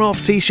from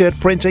one-off t-shirt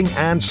printing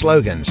and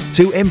slogans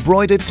to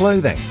embroidered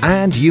clothing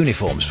and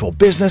uniforms for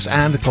business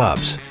and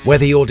clubs.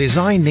 Whether your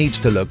design needs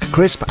to look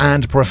crisp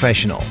and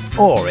professional,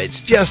 or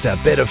it's just a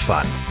bit of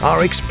fun,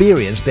 our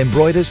experienced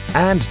embroiders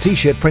and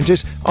t-shirt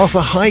printers offer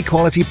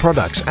high-quality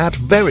products at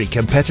very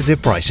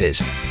competitive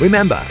prices.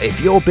 Remember, if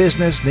your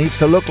business needs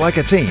to look like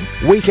a team,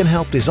 we can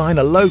help design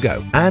a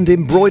logo and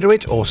embroider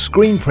it or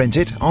screen print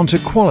it onto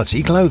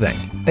quality clothing,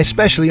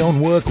 especially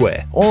on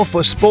workwear or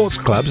for sports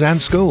clubs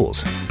and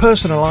schools.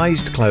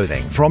 Personalised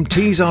clothing from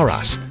Tees R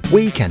Us.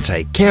 We can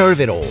take care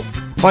of it all.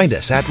 Find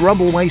us at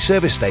Rumbleway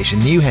Service Station,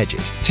 New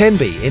Hedges,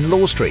 10B in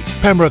Law Street,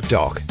 Pembroke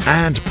Dock,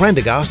 and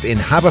Prendergast in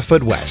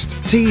Haverfordwest.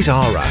 Tees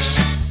R Us.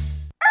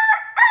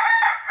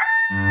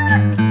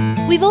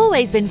 We've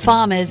always been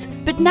farmers,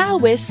 but now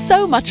we're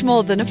so much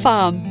more than a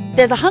farm.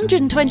 There's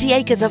 120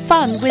 acres of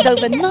fun with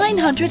over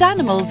 900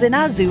 animals in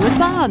our zoo and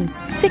barn.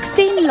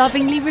 16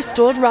 lovingly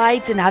restored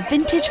rides in our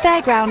vintage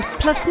fairground,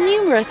 plus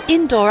numerous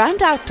indoor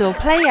and outdoor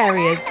play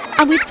areas.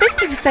 And with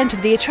 50%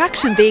 of the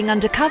attraction being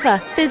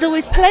undercover, there's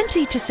always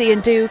plenty to see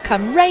and do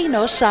come rain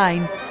or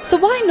shine. So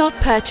why not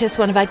purchase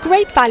one of our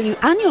great value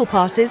annual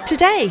passes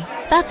today?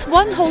 That's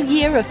one whole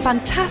year of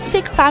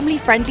fantastic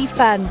family-friendly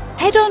fun.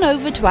 Head on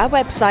over to our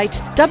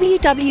website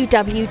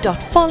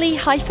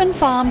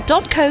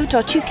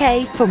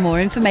www.folly-farm.co.uk for more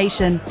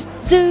information.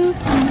 Zoo,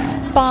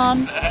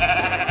 barn,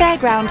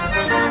 fairground,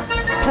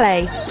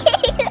 play.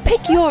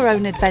 Pick your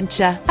own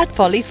adventure at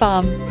Folly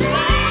Farm.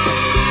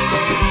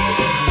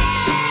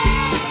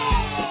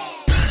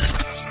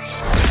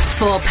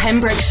 For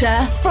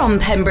Pembrokeshire, from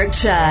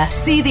Pembrokeshire.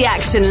 See the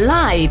action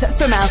live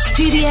from our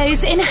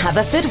studios in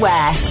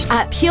Haverfordwest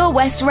at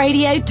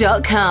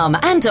purewestradio.com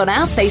and on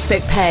our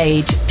Facebook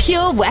page,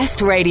 Pure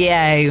West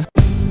Radio.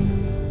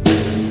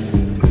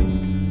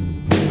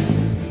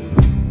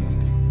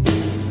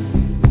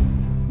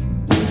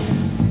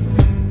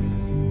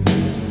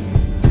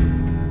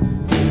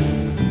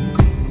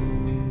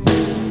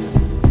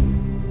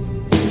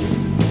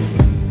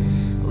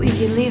 We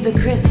could leave the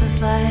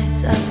Christmas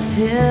lights up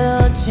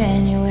till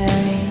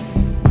January.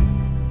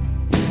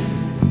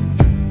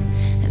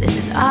 This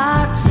is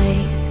our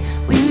place,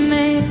 we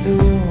make the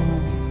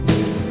rules.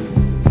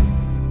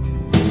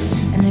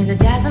 And there's a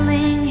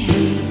dazzling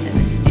haze, a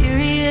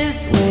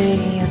mysterious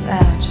way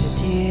about you,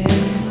 dear.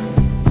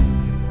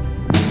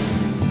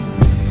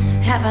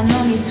 Have I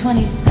known you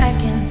 20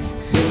 seconds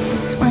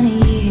or 20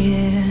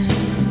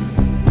 years?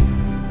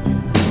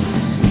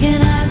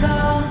 Can I go?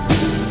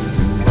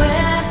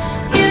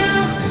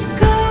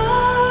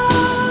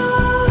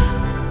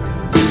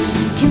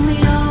 Can we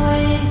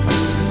always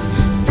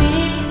be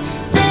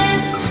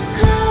this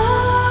close?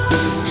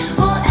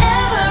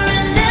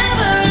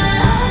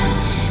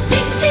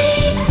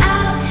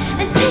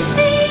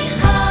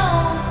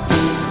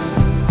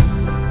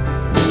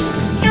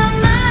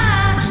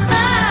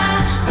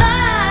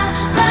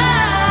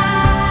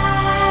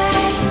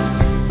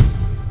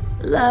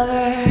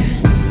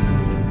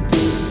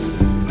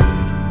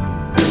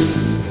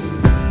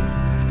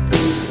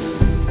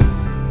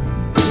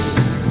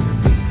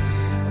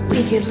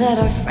 could let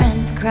our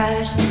friends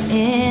crash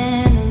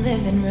in the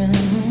living room.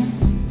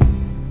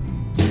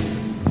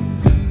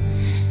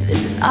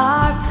 This is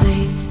our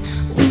place,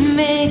 we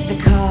make the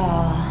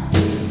call.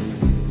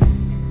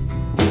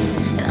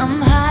 And I'm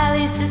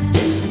highly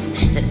suspicious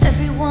that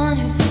everyone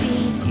who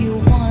sees you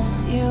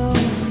wants you.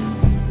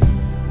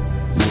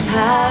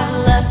 I've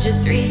loved you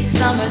 3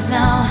 summers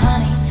now,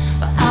 honey,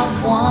 but I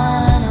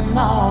want them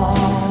all.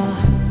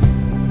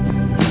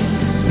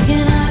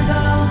 Can I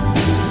go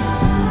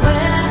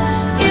where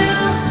you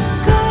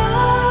go?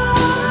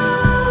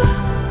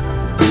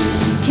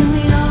 Can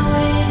we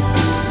always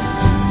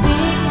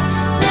be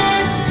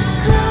this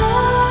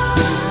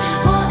close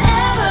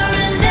forever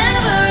and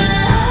ever?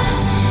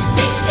 And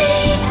take me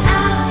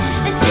out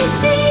and take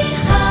me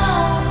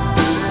home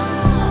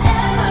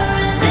forever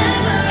and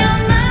ever.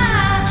 You're my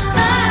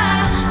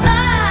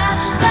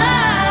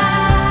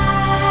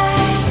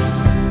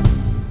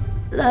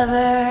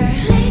lover.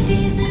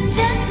 Ladies and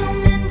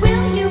gentlemen,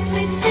 will you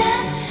please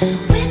stand?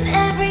 With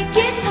every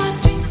guitar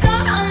string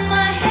scar on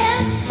my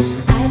hand,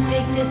 I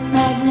take this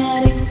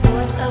magnetic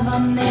force of a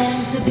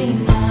man to be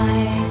my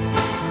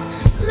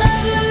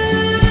lover.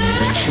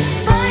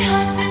 My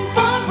heart's been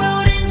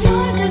borrowed and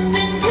yours has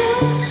been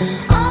blue.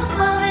 All's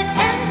well that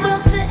ends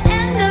well to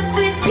end up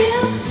with you.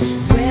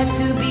 Swear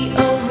to be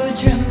over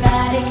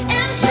dramatic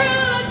and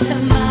true to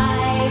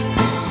my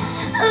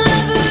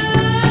lover.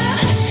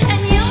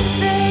 And you'll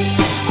say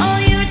all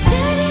your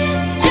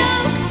dirtiest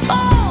jokes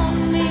for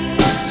me.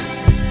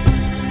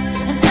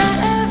 And at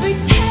every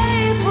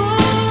table,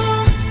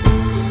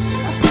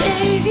 I'll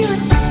save you a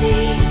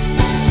seat.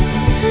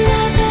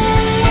 Lover,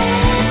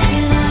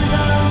 can I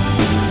go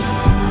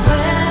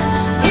where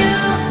you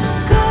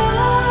go?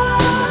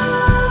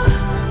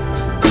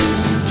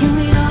 Can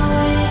we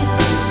always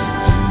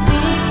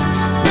be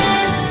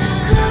this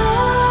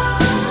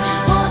close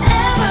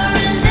forever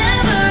and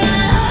ever?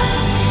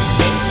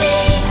 Take me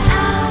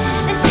out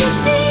and take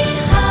me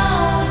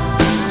home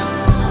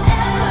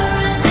forever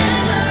and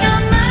ever.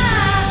 You're my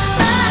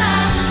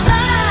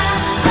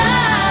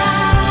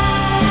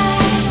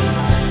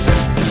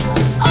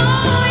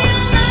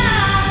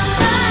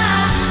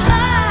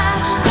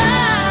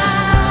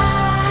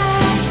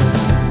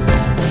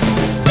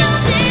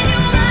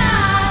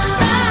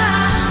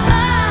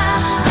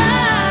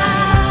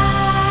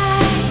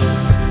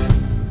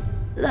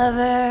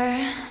lover.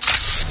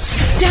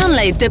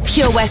 Download the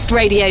Pure West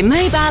Radio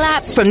mobile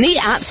app from the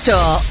App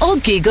Store or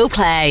Google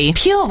Play.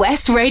 Pure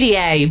West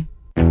Radio.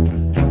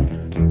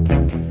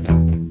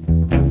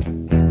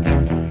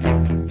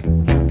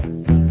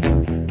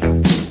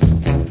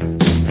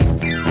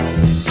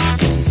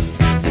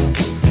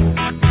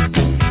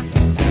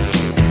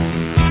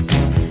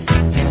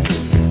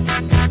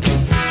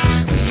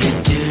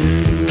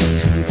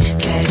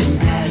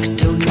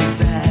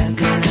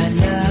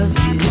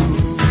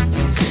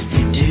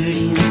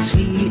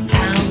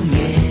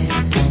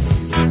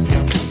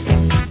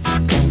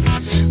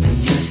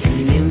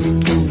 Slim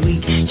and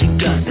weak, you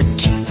got the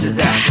teeth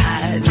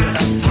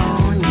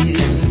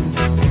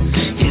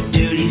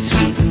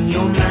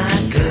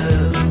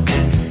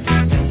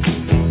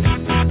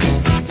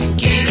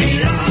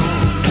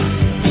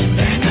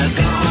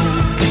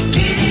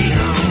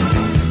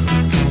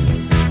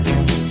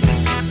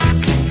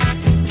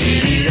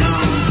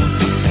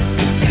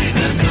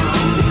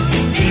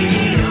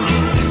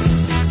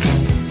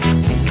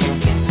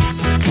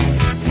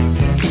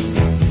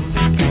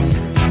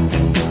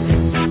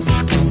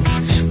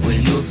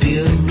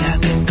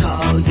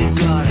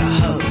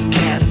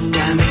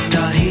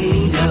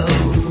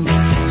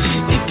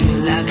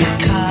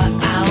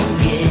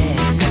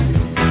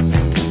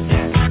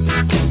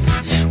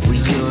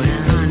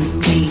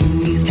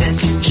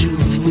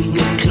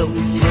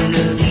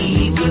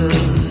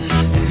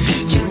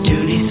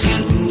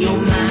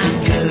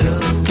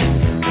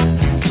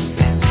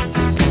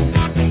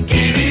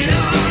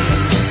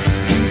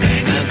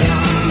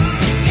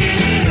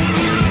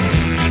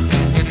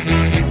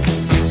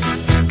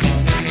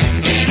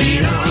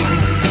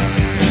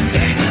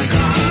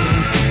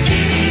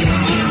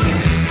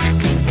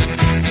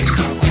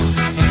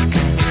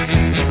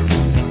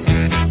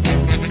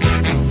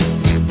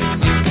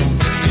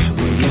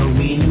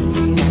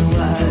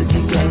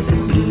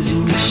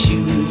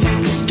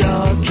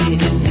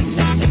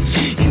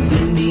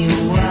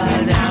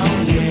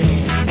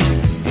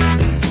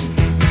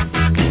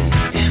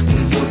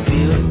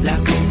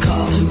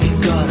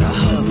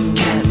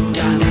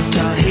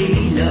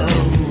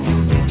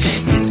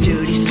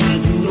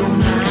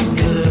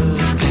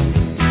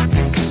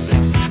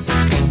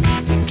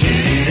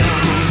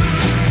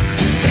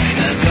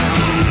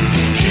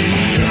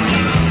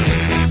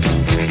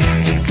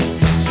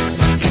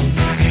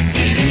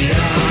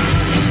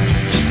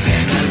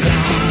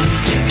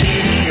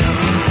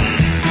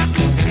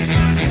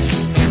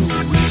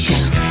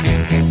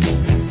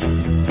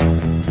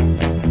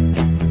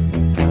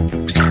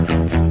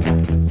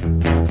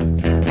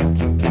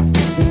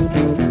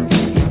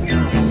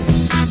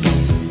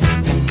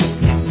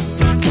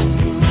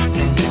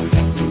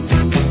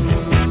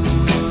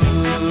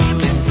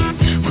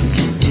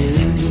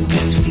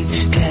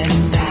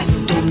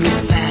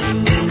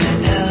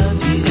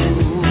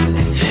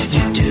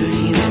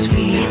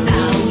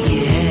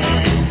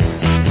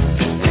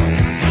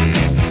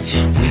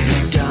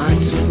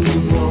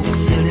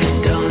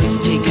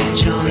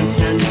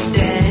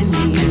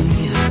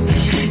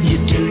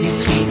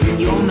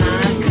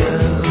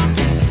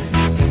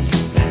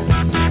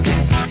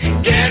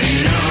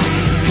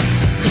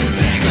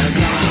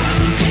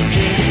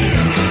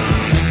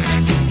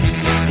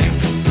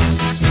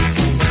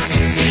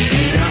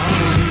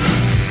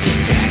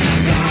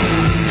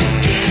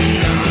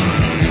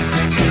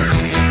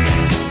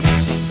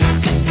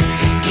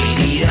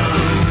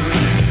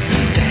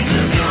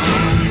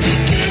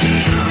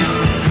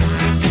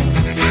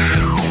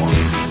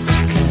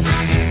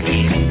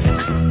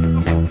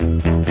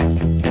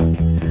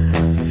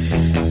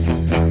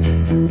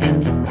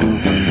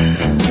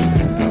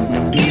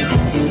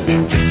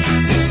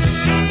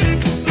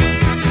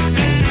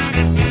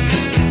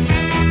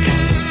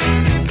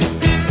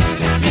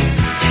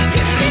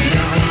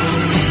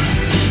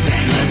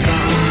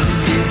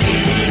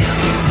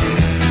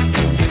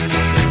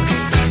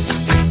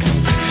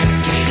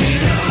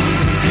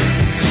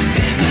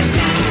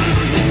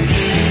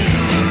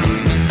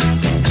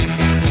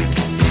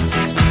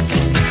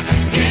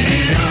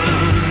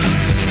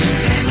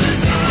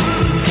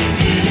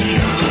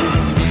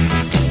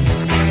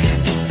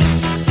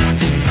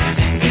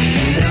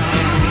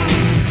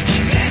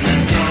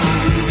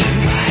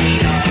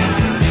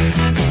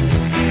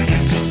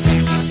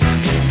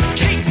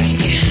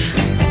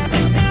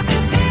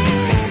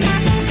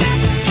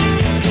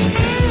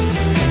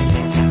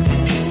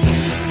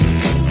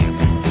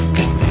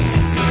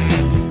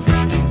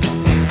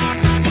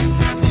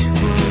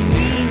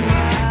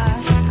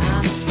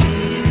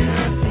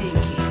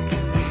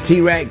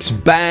T-Rex,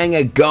 Bang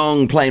a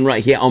Gong, playing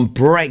right here on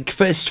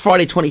Breakfast,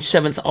 Friday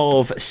 27th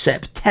of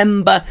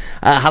September.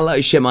 Hello,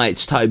 Shemai,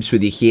 it's Tobes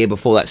with you here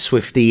before that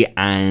Swifty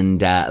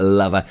and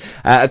Lover.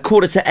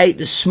 7:45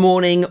 this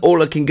morning, all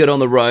looking good on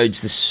the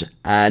roads. There's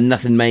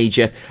nothing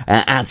major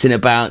out and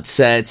about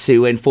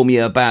to inform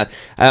you about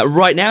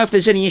right now. If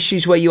there's any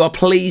issues where you are,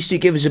 please do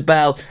give us a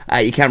bell.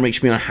 You can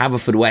reach me on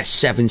Haverfordwest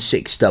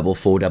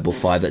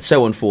 764455. That's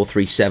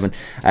 01437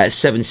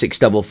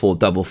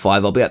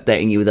 764455. I'll be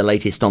updating you with the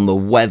latest on the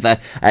weather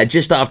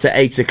just after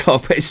 8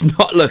 o'clock, but it's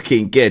not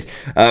looking good.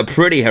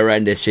 Pretty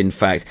horrendous, in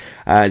fact.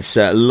 It's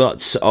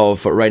lots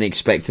of rain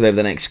expected over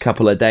the next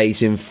couple of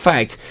days. In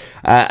fact,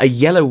 a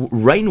yellow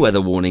rain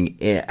weather warning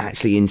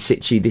actually in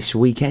situ this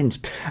weekend.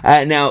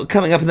 Now,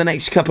 coming up in the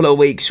next couple of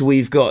weeks,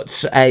 we've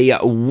got a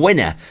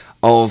winner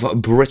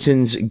of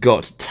Britain's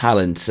Got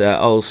Talent.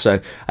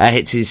 Also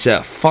hits his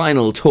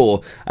final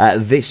tour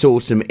this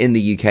autumn in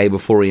the UK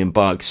before he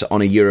embarks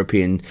on a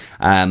European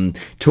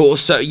tour.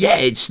 So yeah,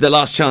 it's the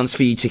last chance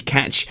for you to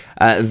catch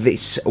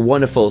this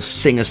wonderful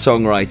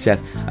singer-songwriter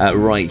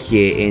right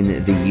here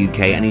in the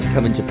UK, and he's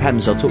coming to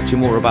Pems. I'll talk to you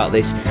more about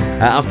this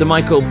after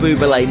Michael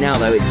Bublé. Now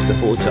though, it's the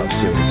Four Top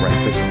Cereal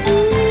Breakfast.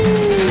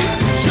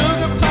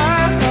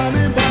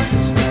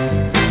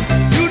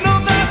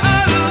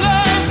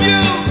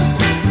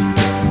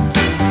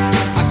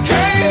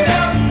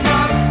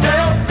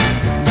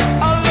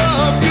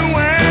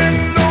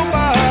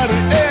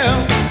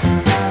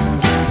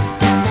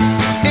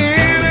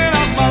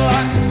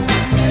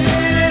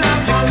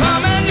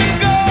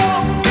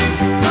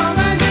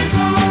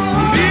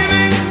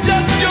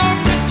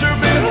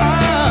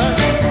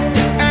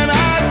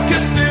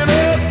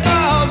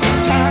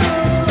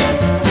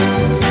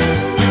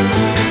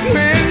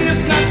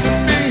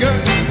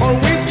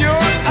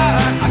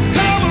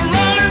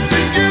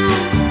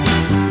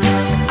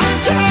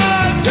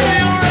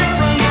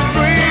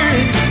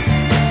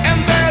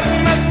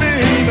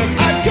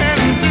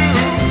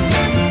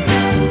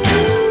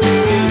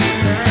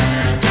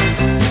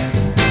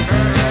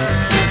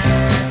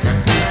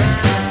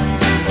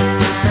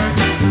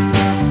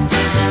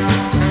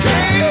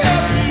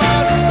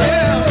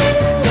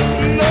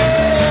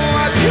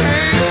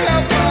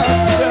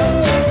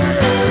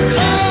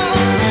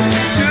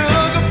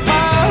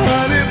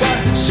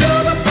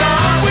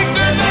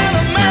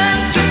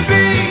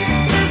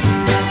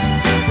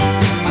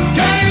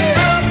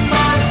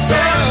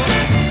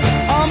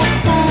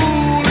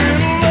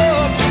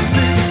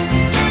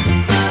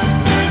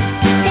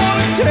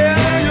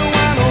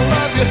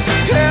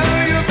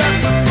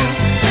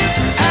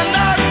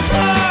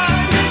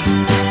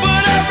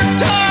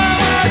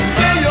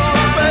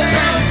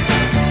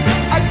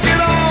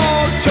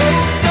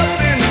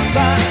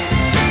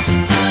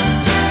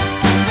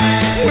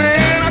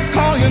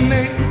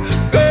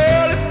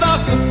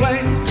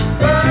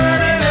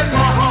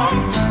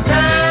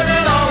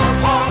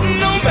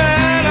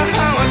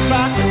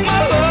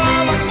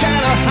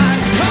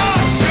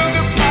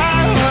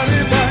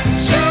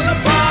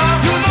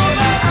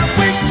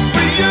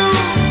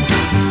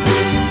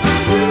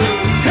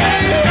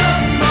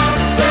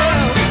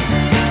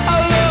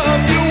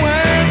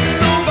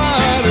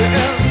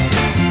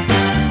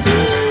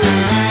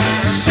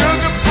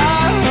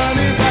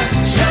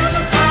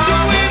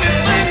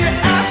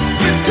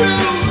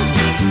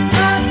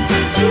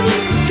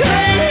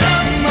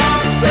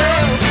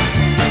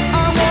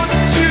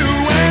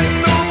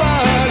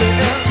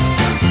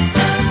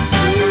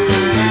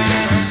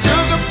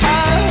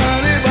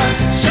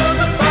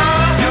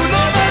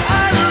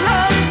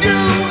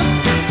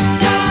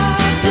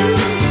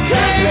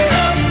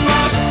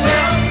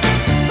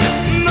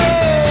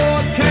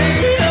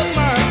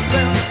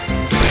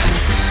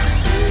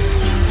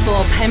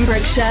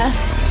 Pembrokeshire,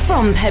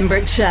 from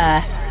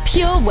Pembrokeshire,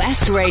 Pure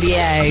West Radio.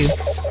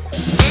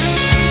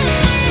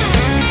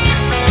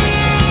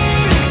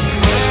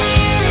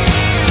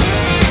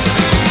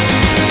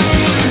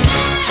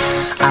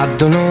 I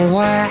don't know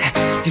why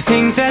you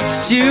think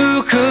that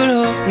you could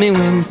help me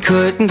when you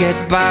couldn't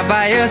get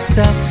by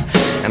yourself.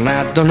 And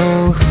I don't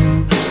know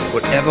who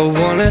would ever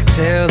wanna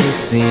tell the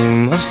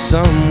seam of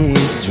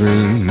someone's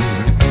dream.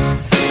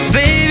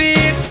 Baby,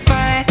 it's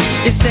fine.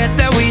 You said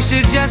that we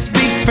should just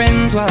be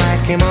friends while I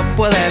came up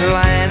with that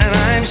line. And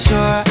I'm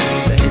sure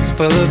that it's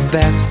for the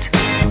best.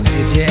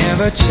 If you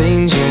ever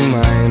change your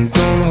mind,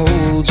 don't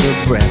hold your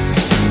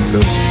breath.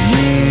 Look,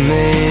 you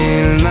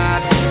may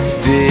not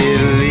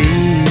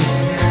believe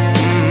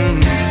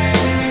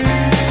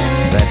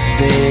that,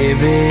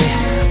 baby,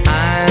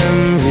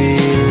 I'm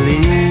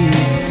relieved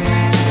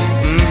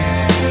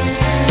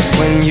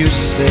when you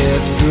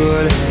said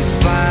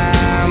goodbye.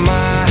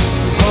 My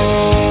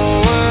whole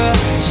world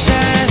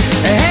shined.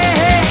 Hey,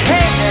 hey,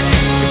 hey,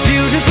 it's a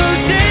beautiful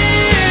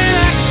day and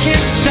I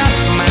can't stop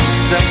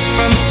myself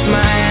from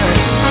smiling.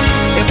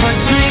 If I'm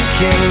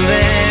drinking,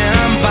 then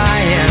I'm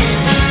buying,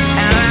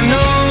 and I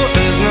know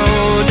there's no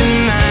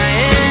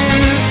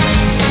denying.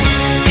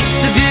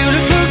 It's a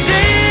beautiful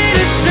day,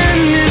 the sun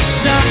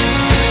is up,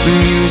 the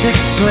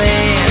music's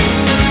playing,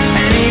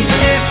 and even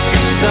if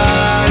it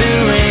started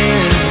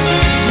raining,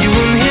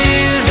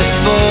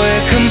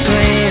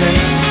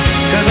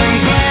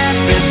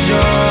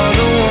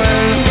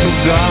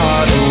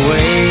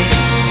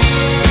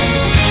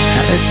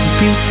 It's a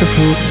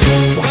beautiful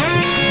day.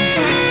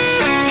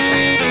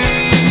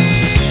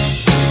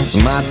 It's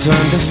my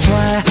turn to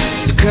fly,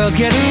 so girls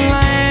get in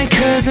line,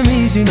 'cause I'm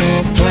easy,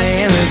 no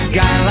playing this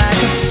guy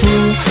like a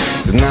fool.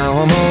 'Cause now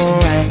I'm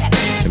alright.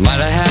 You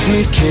might have had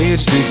me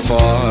caged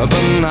before,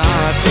 but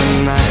not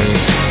tonight.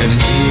 And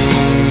you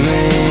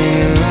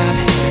may not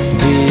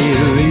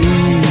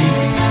believe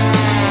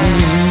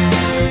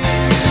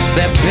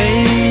that,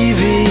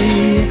 baby,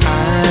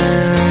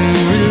 I'm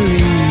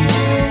relieved.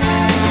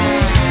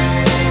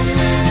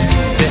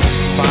 This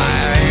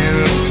fire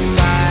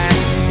inside,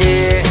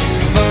 it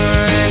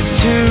burns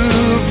too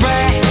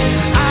bright.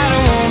 I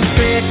don't want to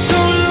say so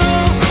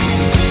long,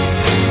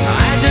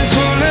 I just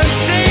want to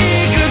say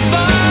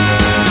goodbye.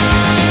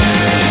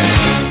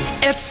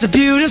 It's a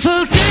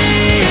beautiful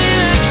day,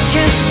 and I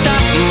can't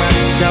stop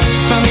myself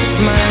from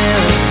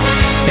smiling.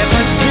 If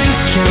I drink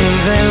and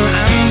then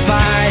I'm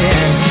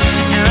buying,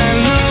 and I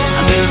know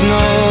there's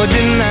no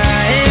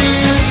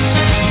denying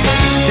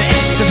that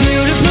it's a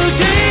beautiful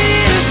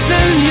day. The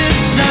sun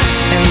is up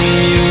and the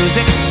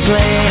music's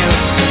playing,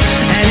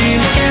 and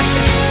even if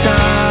it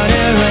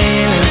started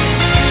raining,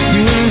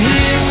 you won't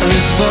hear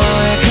this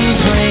boy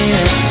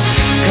complaining.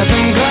 'Cause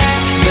I'm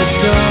glad that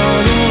you're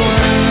the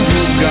one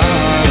who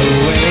got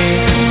away.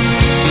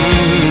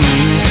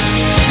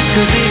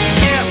 'Cause if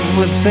you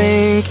ever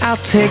think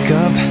I'll take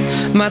up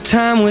my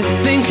time with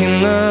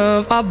thinking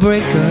of our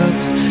breakup,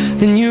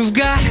 then you've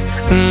got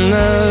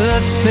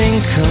another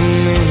thing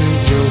coming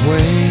your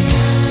way.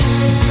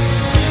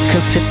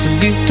 'Cause it's a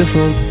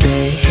beautiful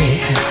day.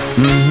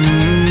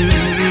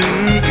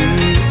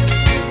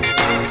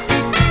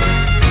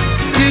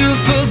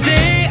 Beautiful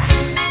day.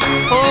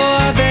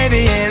 Oh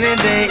baby, any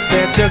day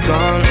that you're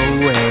gone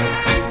away,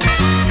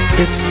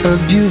 it's a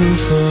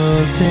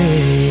beautiful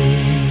day.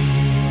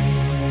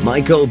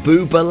 Michael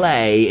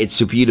Bublé, it's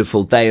a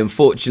beautiful day.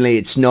 Unfortunately,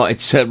 it's not.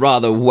 It's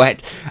rather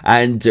wet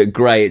and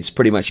grey. It's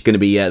pretty much going to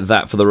be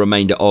that for the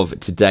remainder of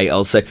today.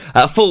 Also,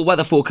 full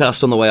weather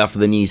forecast on the way after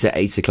the news at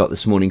 8 o'clock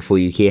this morning for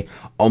you here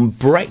on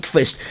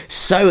Breakfast.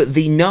 So,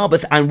 the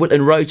Narberth and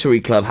Whitland Rotary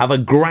Club have a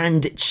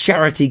grand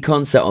charity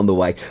concert on the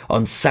way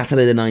on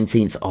Saturday the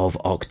 19th of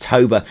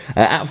October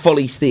at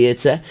Folly's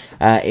Theatre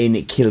in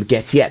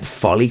Kilgetty at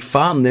Folly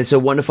Farm. There's a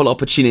wonderful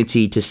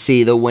opportunity to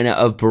see the winner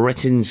of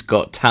Britain's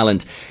Got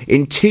Talent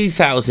in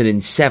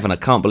 2007. I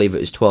can't believe it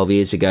was 12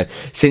 years ago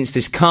since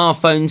this car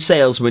phone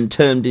salesman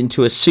turned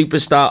into a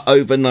superstar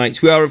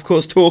overnight. We are, of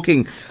course,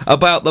 talking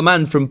about the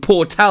man from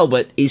Port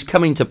Talbot. He's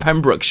coming to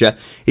Pembrokeshire.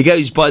 He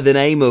goes by the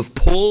name of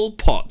Paul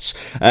Potts.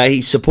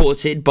 He's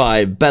supported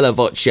by Bella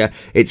Voccia.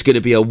 It's going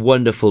to be a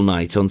wonderful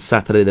night on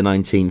Saturday the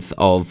 19th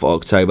of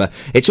October.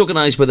 It's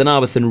organised by the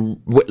Narberth and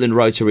Whitland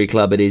Rotary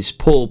Club. It is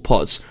Paul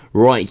Potts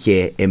right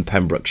here in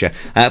Pembrokeshire.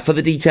 For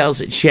the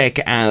details, check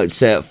out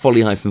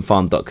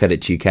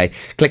folly-farm.co.uk.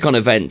 Click on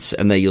events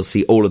and there you'll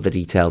see all of the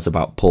details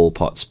about Paul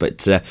Potts.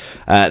 But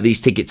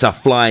these tickets are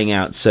flying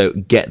out, so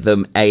get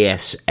them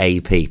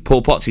ASAP.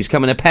 Paul Potts is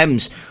coming to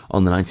Pems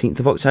on the 19th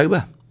of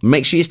October.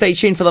 Make sure you stay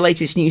tuned for the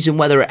latest news and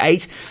weather at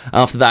 8.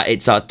 After that,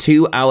 it's our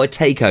 2-hour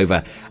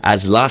takeover.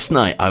 As last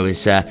night, I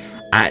was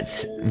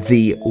at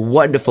the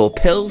wonderful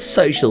Pills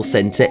Social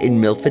Centre in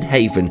Milford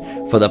Haven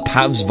for the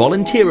PAVS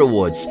Volunteer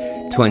Awards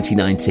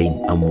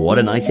 2019. And what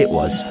a night it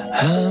was.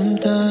 I'm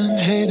done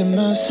hating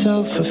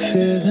myself for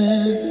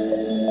feeling.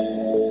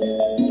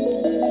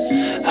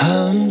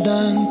 I'm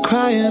done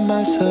crying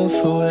myself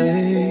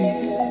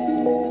away.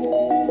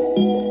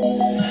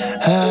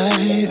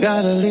 I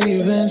gotta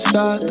leave and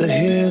start the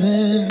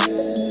healing.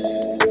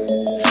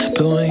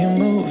 But when you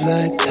move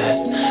like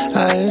that,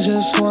 I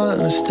just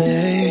wanna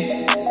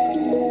stay.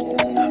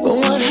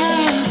 What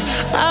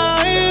have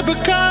I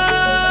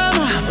become?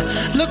 I'm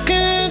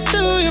looking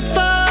through your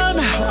phone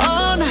now.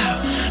 Oh, now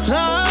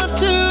love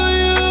to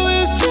you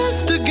is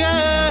just a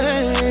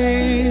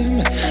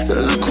game.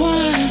 Look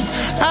what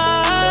I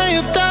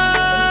have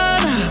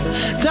done.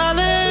 I'm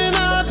dialing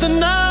out the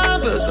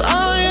numbers.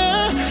 Oh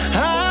yeah,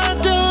 I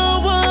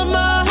don't want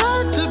my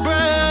heart to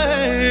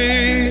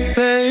break,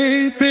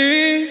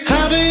 baby.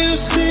 How do you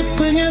sleep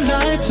when you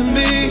lie to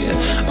me?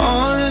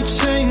 All that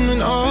shame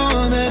and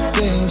all that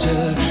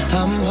danger.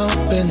 I'm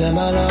hoping that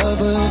my love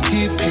will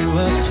keep you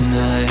up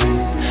tonight,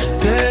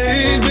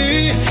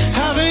 baby.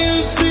 How do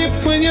you sleep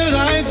when you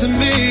lie to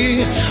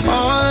me?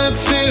 All that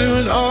fear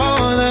and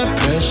all that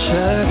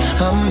pressure.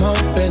 I'm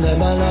hoping that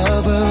my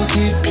love will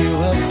keep you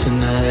up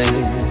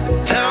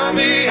tonight. Tell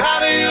me, how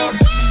do you?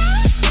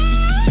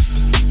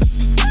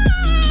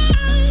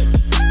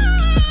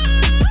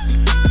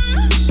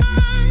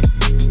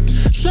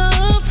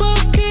 Love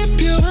will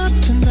keep you up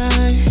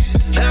tonight.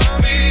 Tell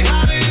me,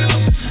 how do you?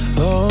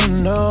 Oh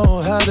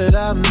no, how did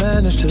I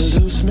manage to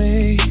lose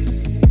me?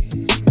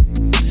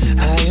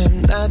 I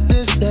am not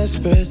this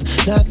desperate,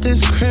 not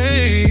this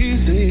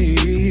crazy.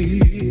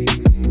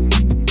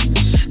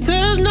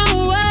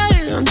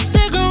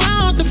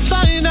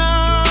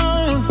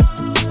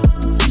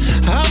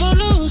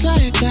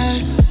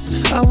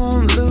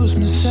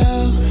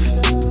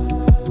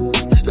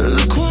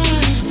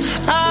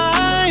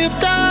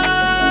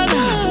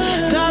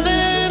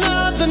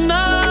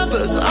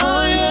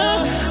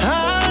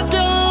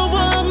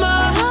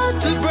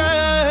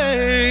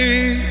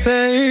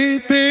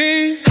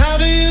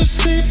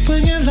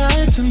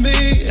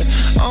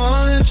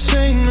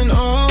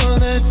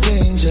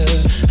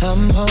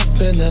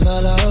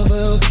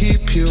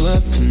 keep you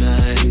up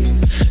tonight.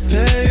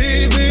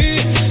 Baby,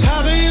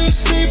 how do you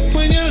sleep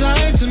when you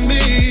lie to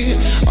me?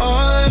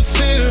 All that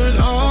fear and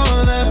all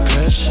that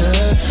pressure,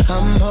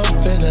 I'm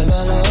hoping that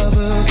my love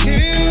will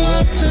keep you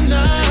up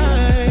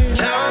tonight.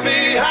 Tell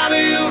me, how do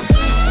you?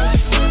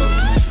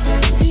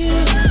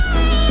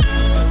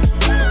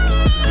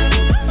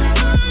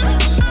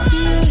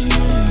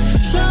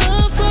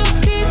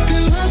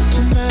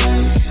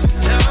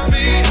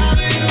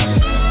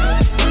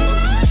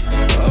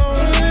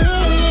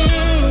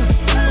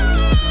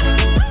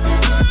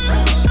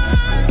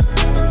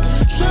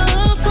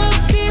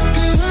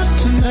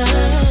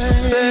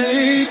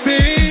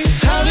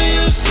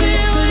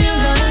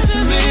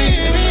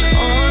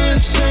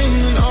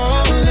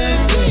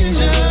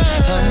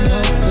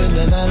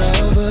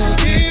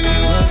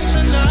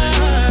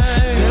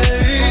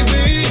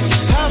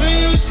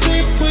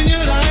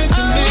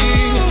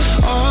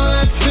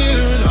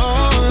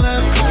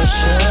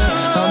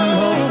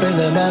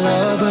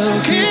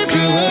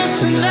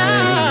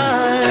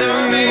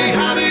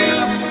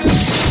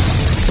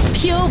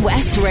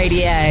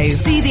 Radio.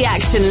 See the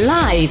action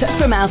live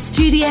from our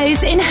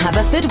studios in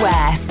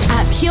Haverfordwest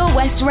at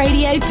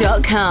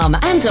purewestradio.com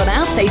and on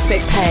our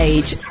Facebook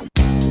page.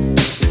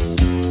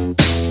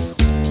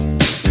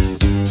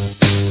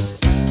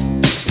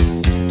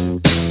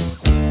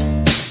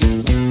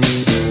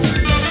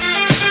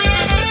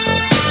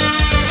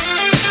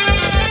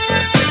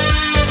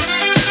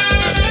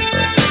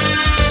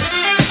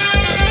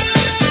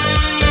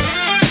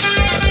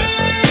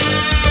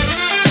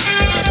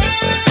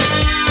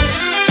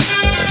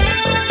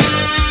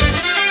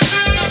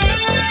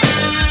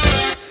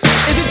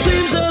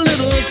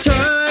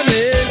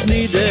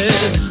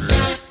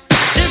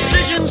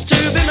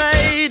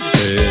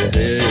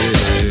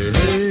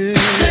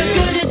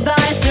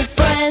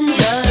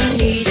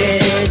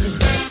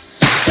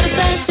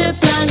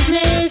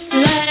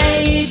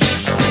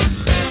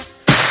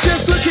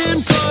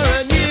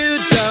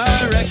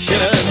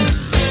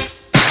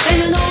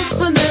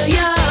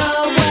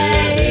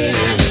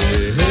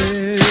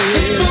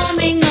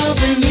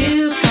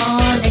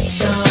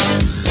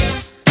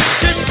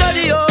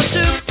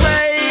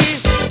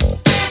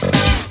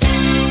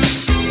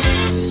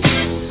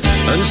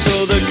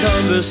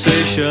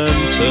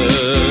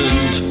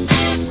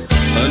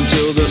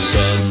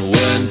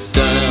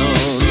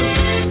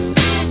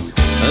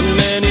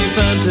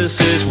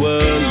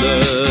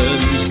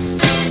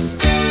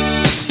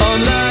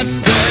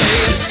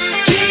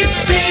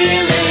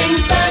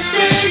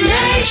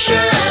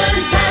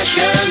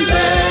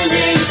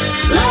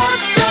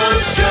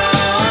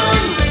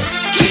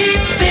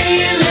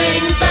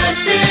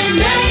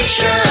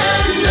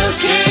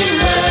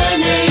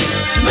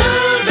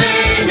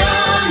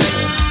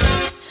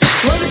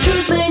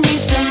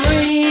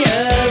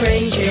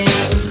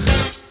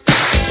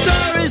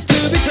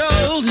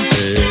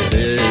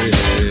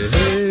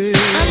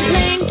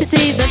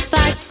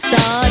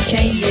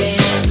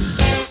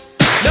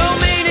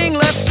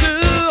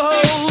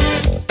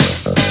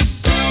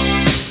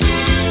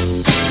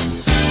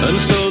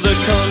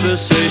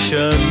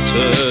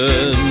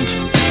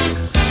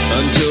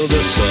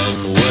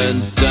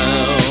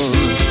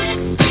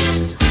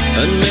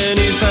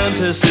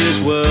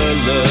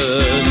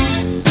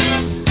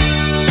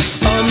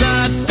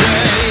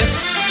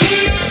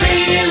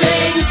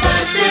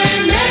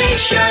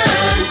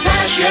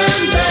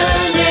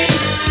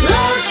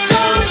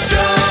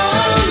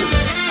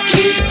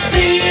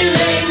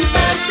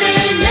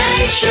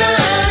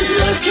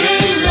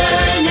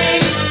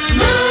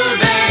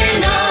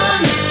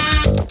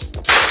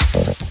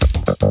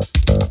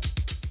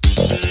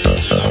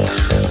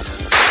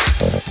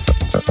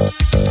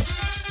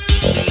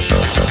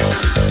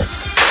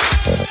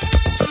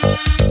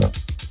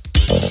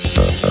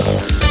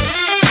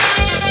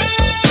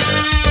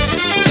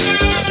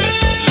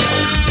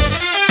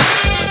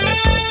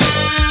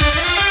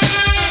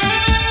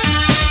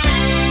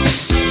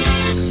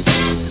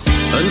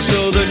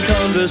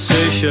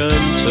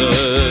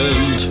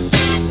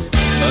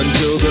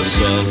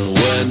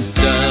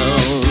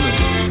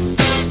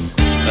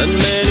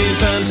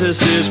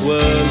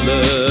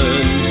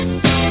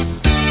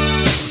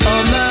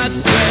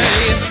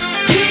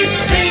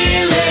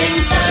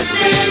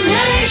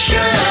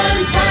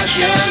 Fascination,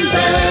 passion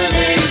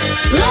burning.